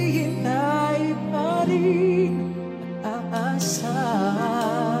 Maghihintay pa rin at aasa.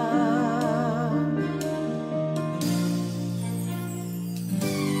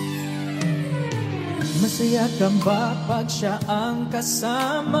 Masaya ka ba pag siya ang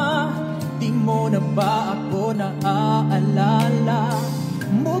kasama? Di mo na ba ako naaalala?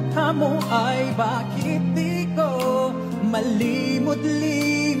 Mukha mo ay bakit di ko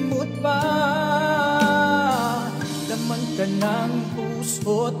malimot-limot pa? Laman ka ng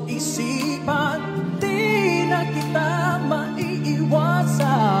puso't isipan, di na kita maiiwasan.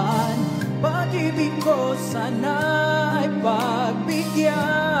 Pag-ibig ko sana ay pagbigyan.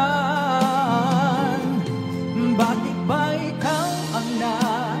 Bakit ba ikaw ang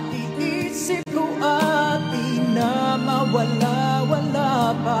naiisip ko at di na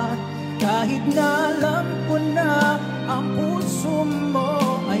mawala-wala pa? Kahit na alam ko na ang puso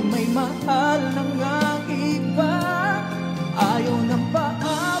mo ay may mahal ng iba. Ayaw ng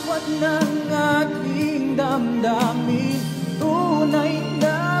paawat ng aking damdamin. Tunay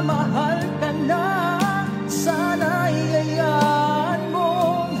na mahal ka na. Sana'y hayaan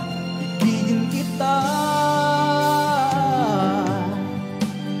mong ibigin kita.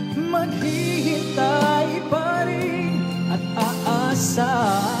 Maghihintay pa rin at aasa.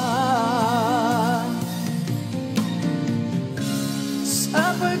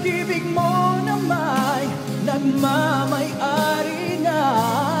 Sa pag-ibig mo na may nagmamay-ari na.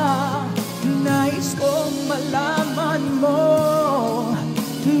 Nais kong malaman mo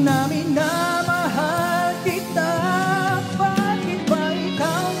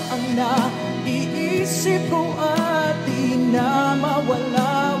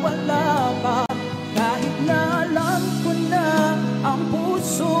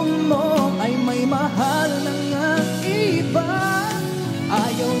puso mo ay may mahal ng iba.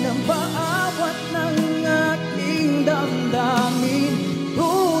 Ayaw nang paawat ng aking damdamin.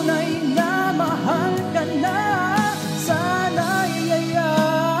 Tunay na mahal ka na. Sana'y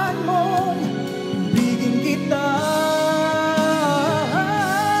hayaan mo bigin kita.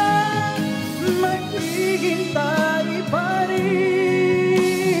 Maghihintay pa rin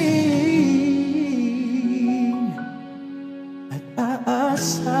at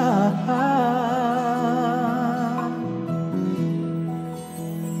aasahan.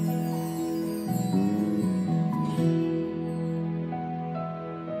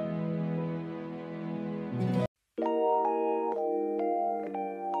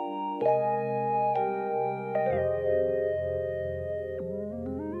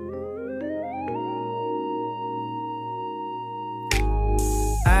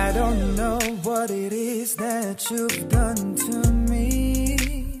 I don't know what it is that you've done to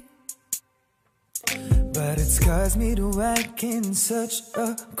me, but it's caused me to act in such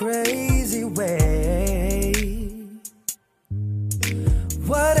a crazy way.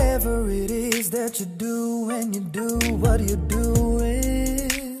 Whatever it is that you do when you do what you're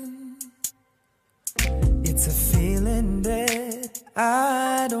doing, it's a feeling that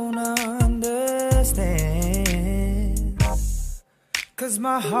I don't understand. 'Cause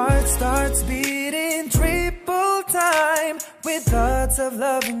my heart starts beating triple time with thoughts of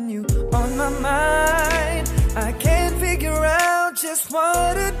loving you on my mind. I can't figure out just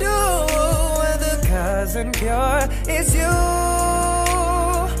what to do when the cause and cure is you.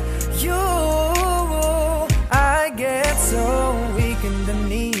 I get so weak in the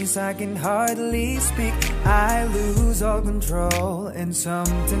knees, I can hardly speak. I lose all control and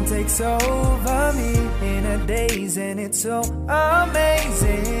something takes over me in a daze, and it's so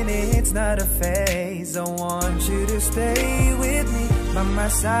amazing. It's not a phase. I want you to stay with me by my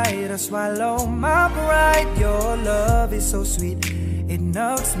side. I swallow my pride. Your love is so sweet, it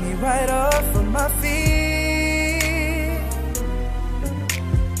knocks me right off of my feet.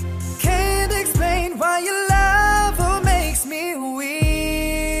 Can't explain why your love makes me weak.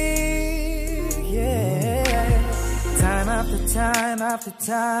 Yeah, time after time after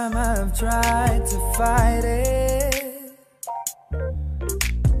time I've tried to fight it,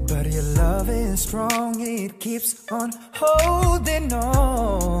 but your love is strong, it keeps on holding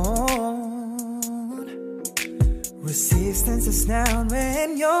on. Resistance is down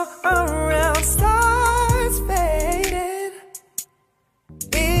when you're around, starts fading.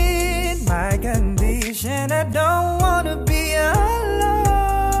 In my condition, I don't wanna be alone,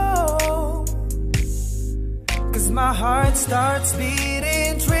 'cause my heart starts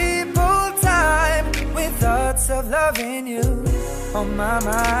beating triple time with thoughts of loving you on my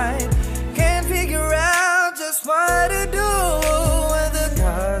mind. Can't figure out just what to do when the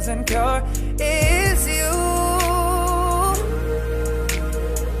cause and cure is you.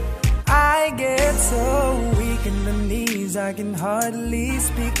 I get so weak in the knees, I can hardly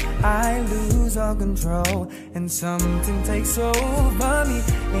speak. I lose all control and something takes over me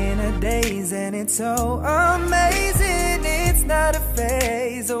in a daze, and it's so amazing. It's not a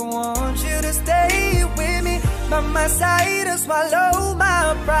phase. I want you to stay with me by my side. I swallow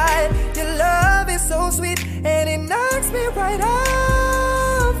my pride. Your love is so sweet and it knocks me right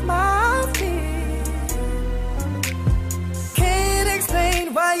off my feet. Can't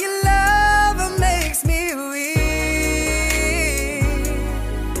explain why your love makes me weak.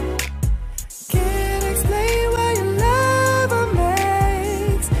 Can't explain why your love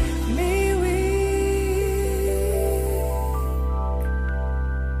makes me weak.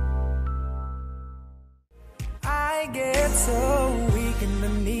 I get so weak in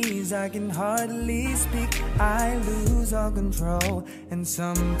the knees, I can hardly speak. I lose all control and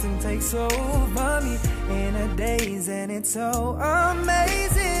something takes over me in a daze, and it's so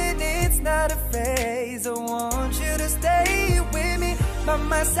amazing. It's not a phase. I want you to stay with me by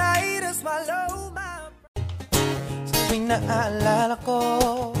my side. I swallow my sa tuwing naaalala ko,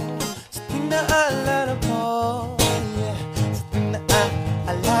 sa tuwing naaalala ko, yeah. Sa tuwing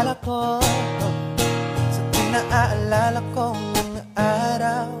naaalala ko, sa tuwing naaalala ko mga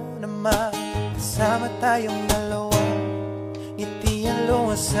araw na magkasama tayong dalawa. Ngiti ang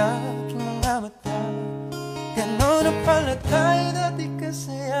luwas sa aking mga mata. Gano'n na pala tayo dati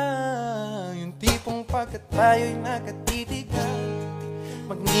kasaya. Yung tipong pagkat tayo'y nakatitigan,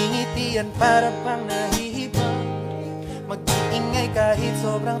 magngingitian para pang nahihibang, mag-iingay kahit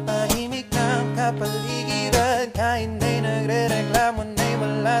sobrang tahimik ng kapaligiran. Kahit na'y nagre-reklamo na'y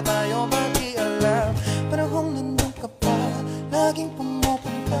wala tayong pakialam. Panahong nandun ka pa, laging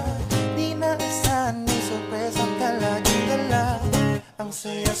pumupunta, di naasahan, may sorpresang ka laging dala. Ang Ang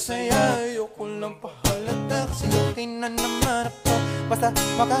saya-saya, ayoko lang pahalata kasi okay na naman ako basta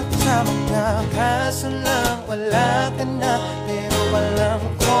makasama ka. Kaso lang wala ka na, pero alam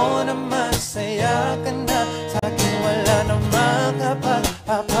ko na masaya ka na. Sa'kin wala na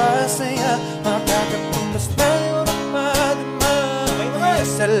makapagpapasaya, makakapuntas tayo ng madama. Kaya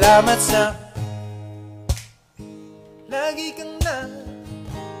salamat sa lagi kang na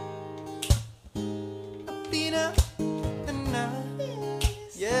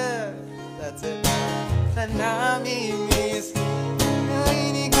yeah, that's it. Na namimiss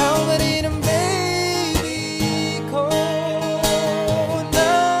ngayon ikaw pa rin ang baby ko.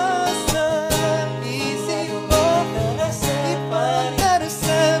 Nasa isip mo,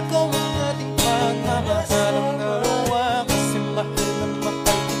 ipadarasal ko ang ating pagmamahal ang dalawa. Kasi mahal na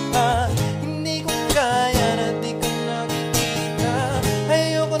mahal kita, hindi ko kaya na di ka nakikita.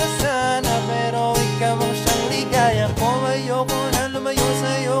 Ayoko na sana pero ikaw ang siyang ligaya ko. Ayoko na lumayo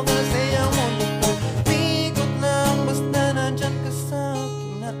sa'yo kasi ang mundo ko bigot lang basta nandyan ka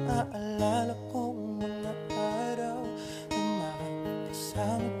sa'kin. Naaalala ko ang mga araw na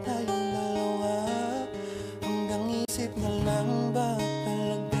makakasama tayong dalawa. Hanggang isip na lang ba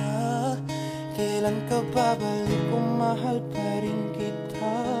talaga kailan ka babalik kung mahal pa rin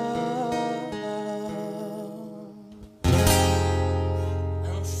kita.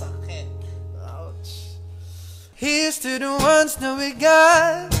 Ang sakit. Ouch. Here's to the ones that we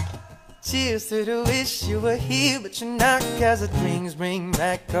got. Cheers to the wish you were here but you're not. Cause the drinks bring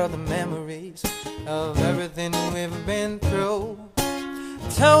back all the memories of everything we've been through.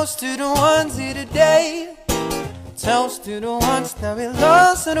 Toast to the ones here today. Toast to the ones that we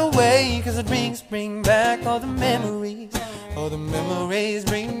lost on the way. Cause the drinks bring back all the memories. All the memories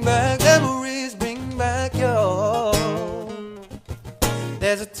bring back your.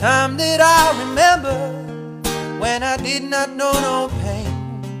 There's a time that I remember when I did not know no pain,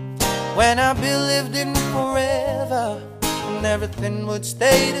 when I believed in forever and everything would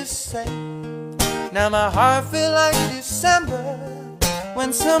stay the same. Now my heart feels like December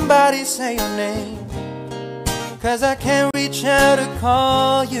when somebody say your name. Cause I can't reach out to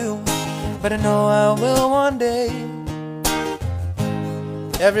call you, but I know I will one day.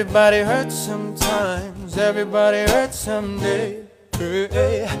 Everybody hurts sometimes, everybody hurts someday.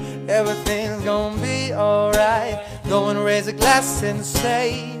 Hey, everything's gonna be alright. Go and raise a glass and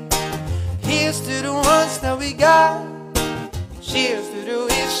say here's to the ones that we got. Cheers to the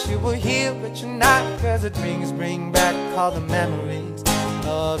wish you were here but you're not. Cause the drinks bring back all the memories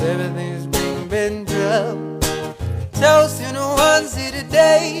of everything's been through. Toast to the ones here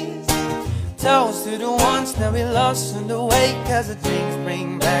today. Toast to the ones that we lost on the way. Cause the drinks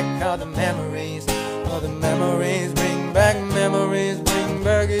bring back all the memories. All the memories bring back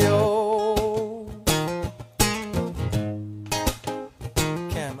your.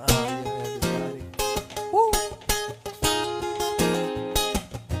 Cam out here, everybody. Woo!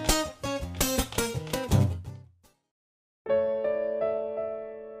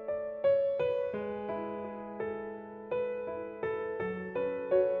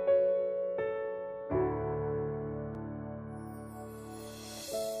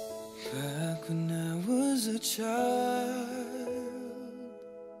 Back when I was a child,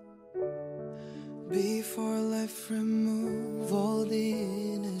 before life removed all the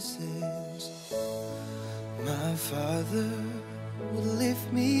innocence, my father would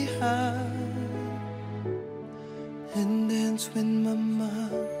lift me high and dance with my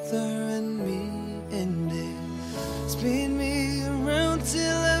mother and me, and then spin me around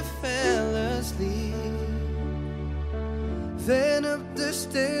till I fell asleep. Then up the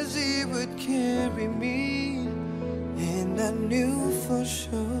stairs he would carry me, and I knew for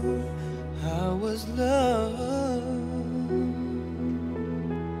sure I was loved.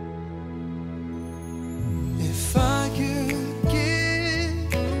 If I could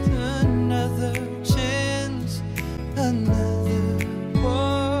get another chance, another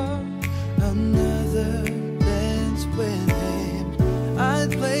war, another dance with him, I'd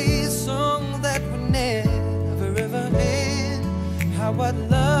play a song that would never ever end. How I'd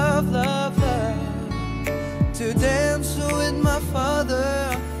love, love, love to dance with my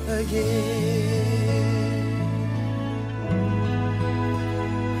father again.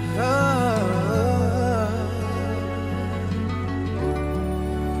 Oh.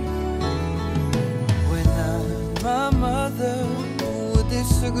 When my mother would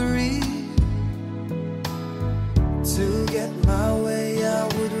disagree, to get my way I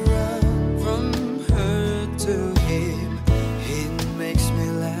would run from her to him. It makes me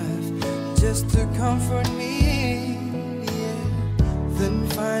laugh just to comfort me, yeah. Then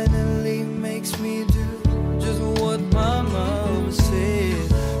finally makes me do just what my mom said.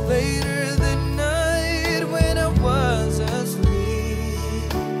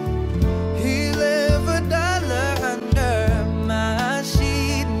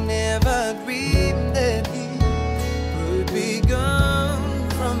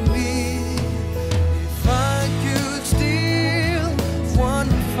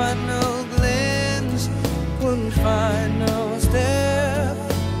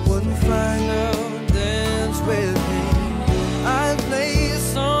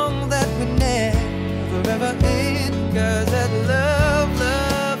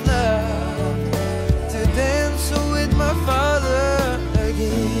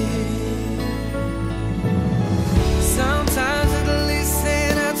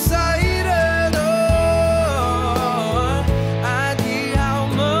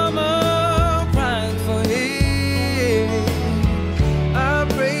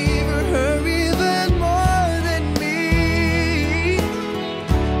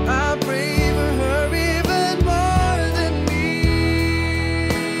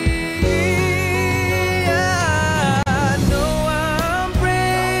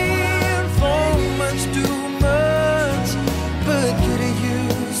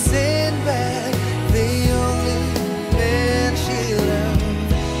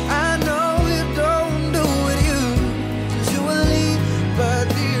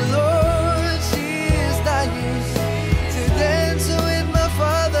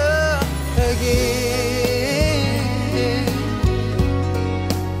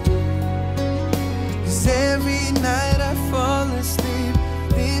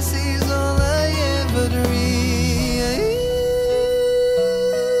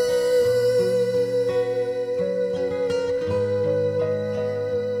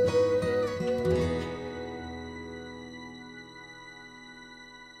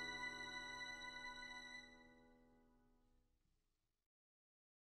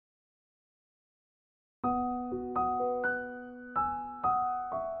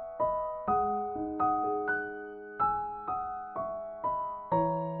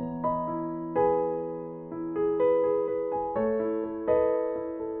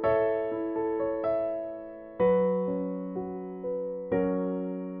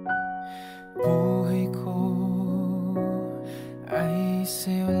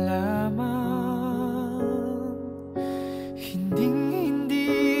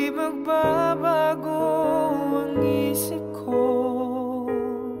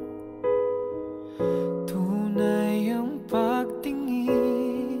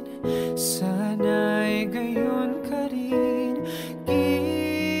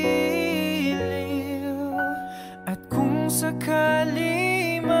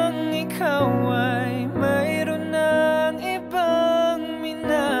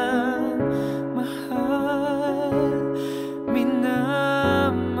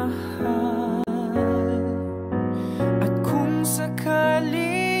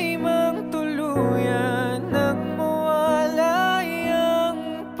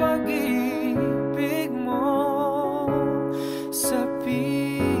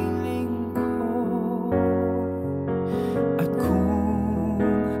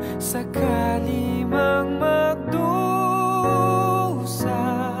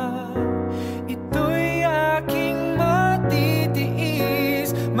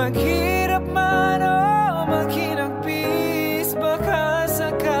 Maghirap man o maghinagpis, baka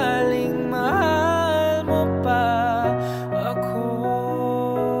sakaling mahal mo pa ako.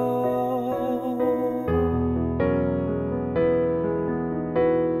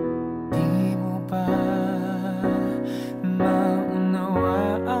 Di mo ba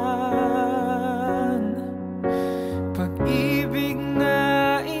maunawaan pag-ibig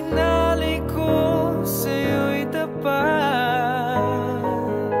na inalay ko sa'yo'y tapat,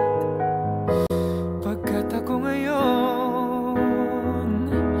 pagkat ako ngayon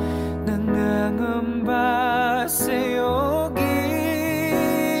nangangamba sa'yo giliw.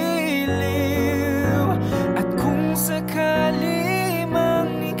 At kung sakali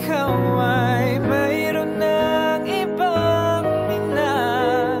mang ikaw ay mayroon ng ibang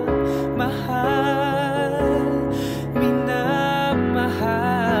minamahal,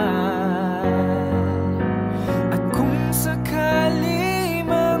 at kung sakali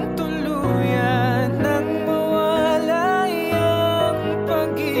mang tuluyan nang mawala ang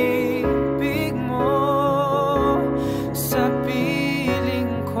pag-ibig mo sa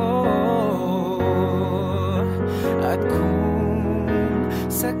piling ko, at kung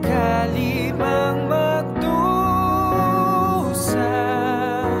sakali mang magdusa,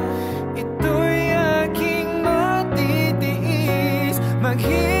 ito'y aking matitiis.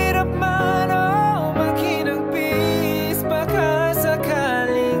 Maghirap man o maghinagpis, baka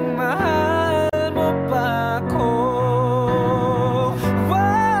sakaling mahal mo pa ako.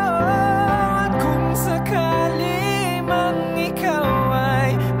 At kung sakali mang ikaw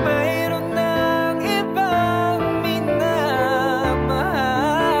ay mayroon ng ibang minamahal,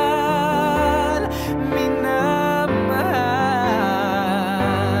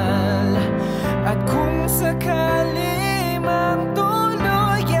 at kung sakali mang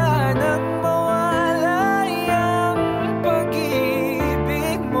tuluyan ang mawala ang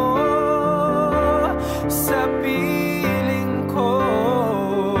pag-ibig mo sa piling ko,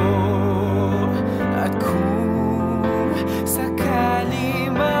 at kung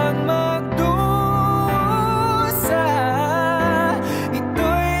sakali mang magdusa,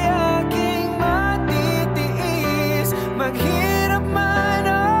 ito'y aking matitiis. Maghirap man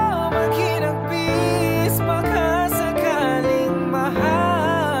o maghinagpis, baka sakaling mahal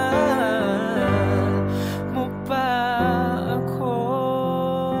mo pa ako.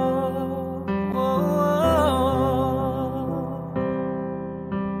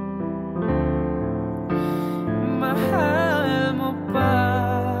 Mahal mo pa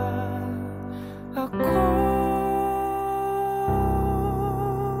ako.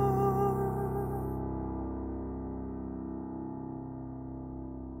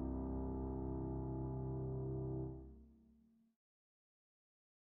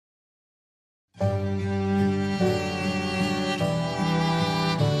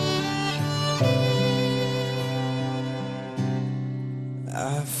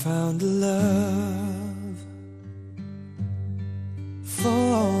 I found a love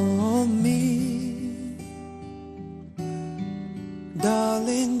for me,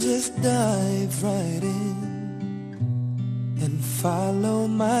 darling, just dive right in and follow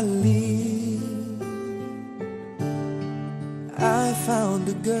my lead. I found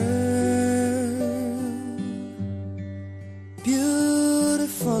a girl,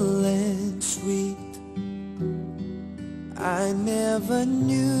 beautiful and sweet. I never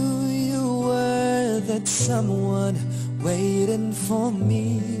knew you were that someone waiting for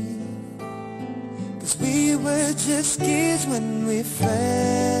me, 'cause we were just kids when we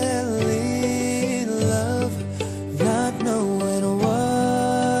fell in love, not knowing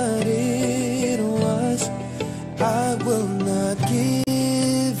what it was. I will not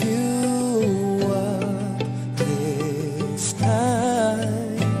give you up this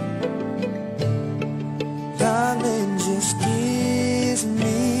time, darling, just kiss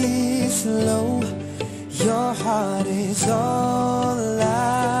me slow. Your heart is all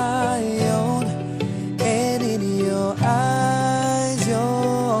I own, and in your eyes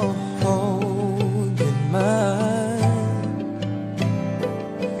you're holding mine.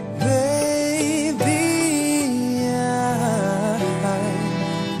 Baby,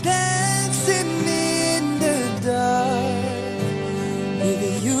 I'm dancing in the dark with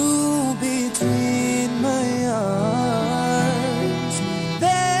you between my arms,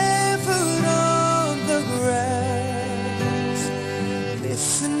 barefoot on the grass,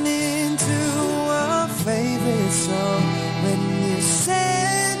 listening to our favorite song. When you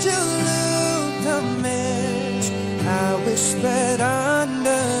said you looked a mess, I whispered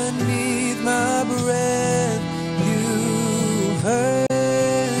underneath my breath. You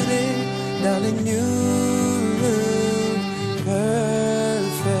heard it, darling, you look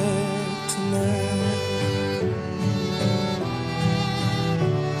perfect.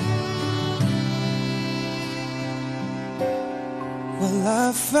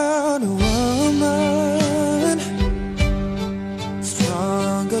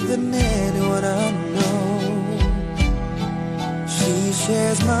 than anyone I know. She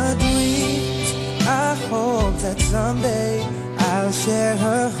shares my dreams. I hope that someday I'll share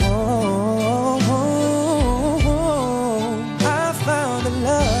her home. I found a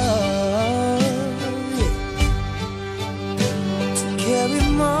love to carry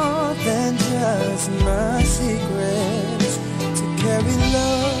more than just my secrets, to carry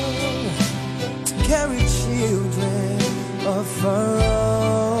love, to carry children of her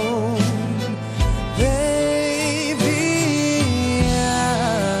own. Baby,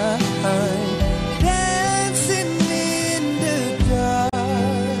 I'm dancing in the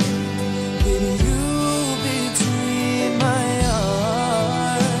dark with you between my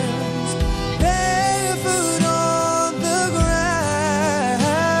arms, barefoot on the grass,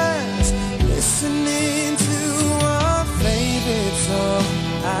 listening to our favorite song.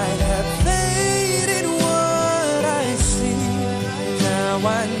 I'd have faded what I see. Now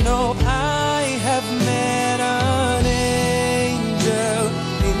I know I have met an angel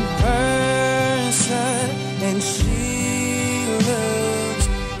in person, and she looks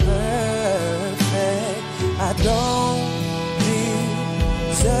perfect. I don't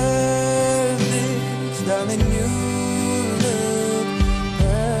deserve this, darling, you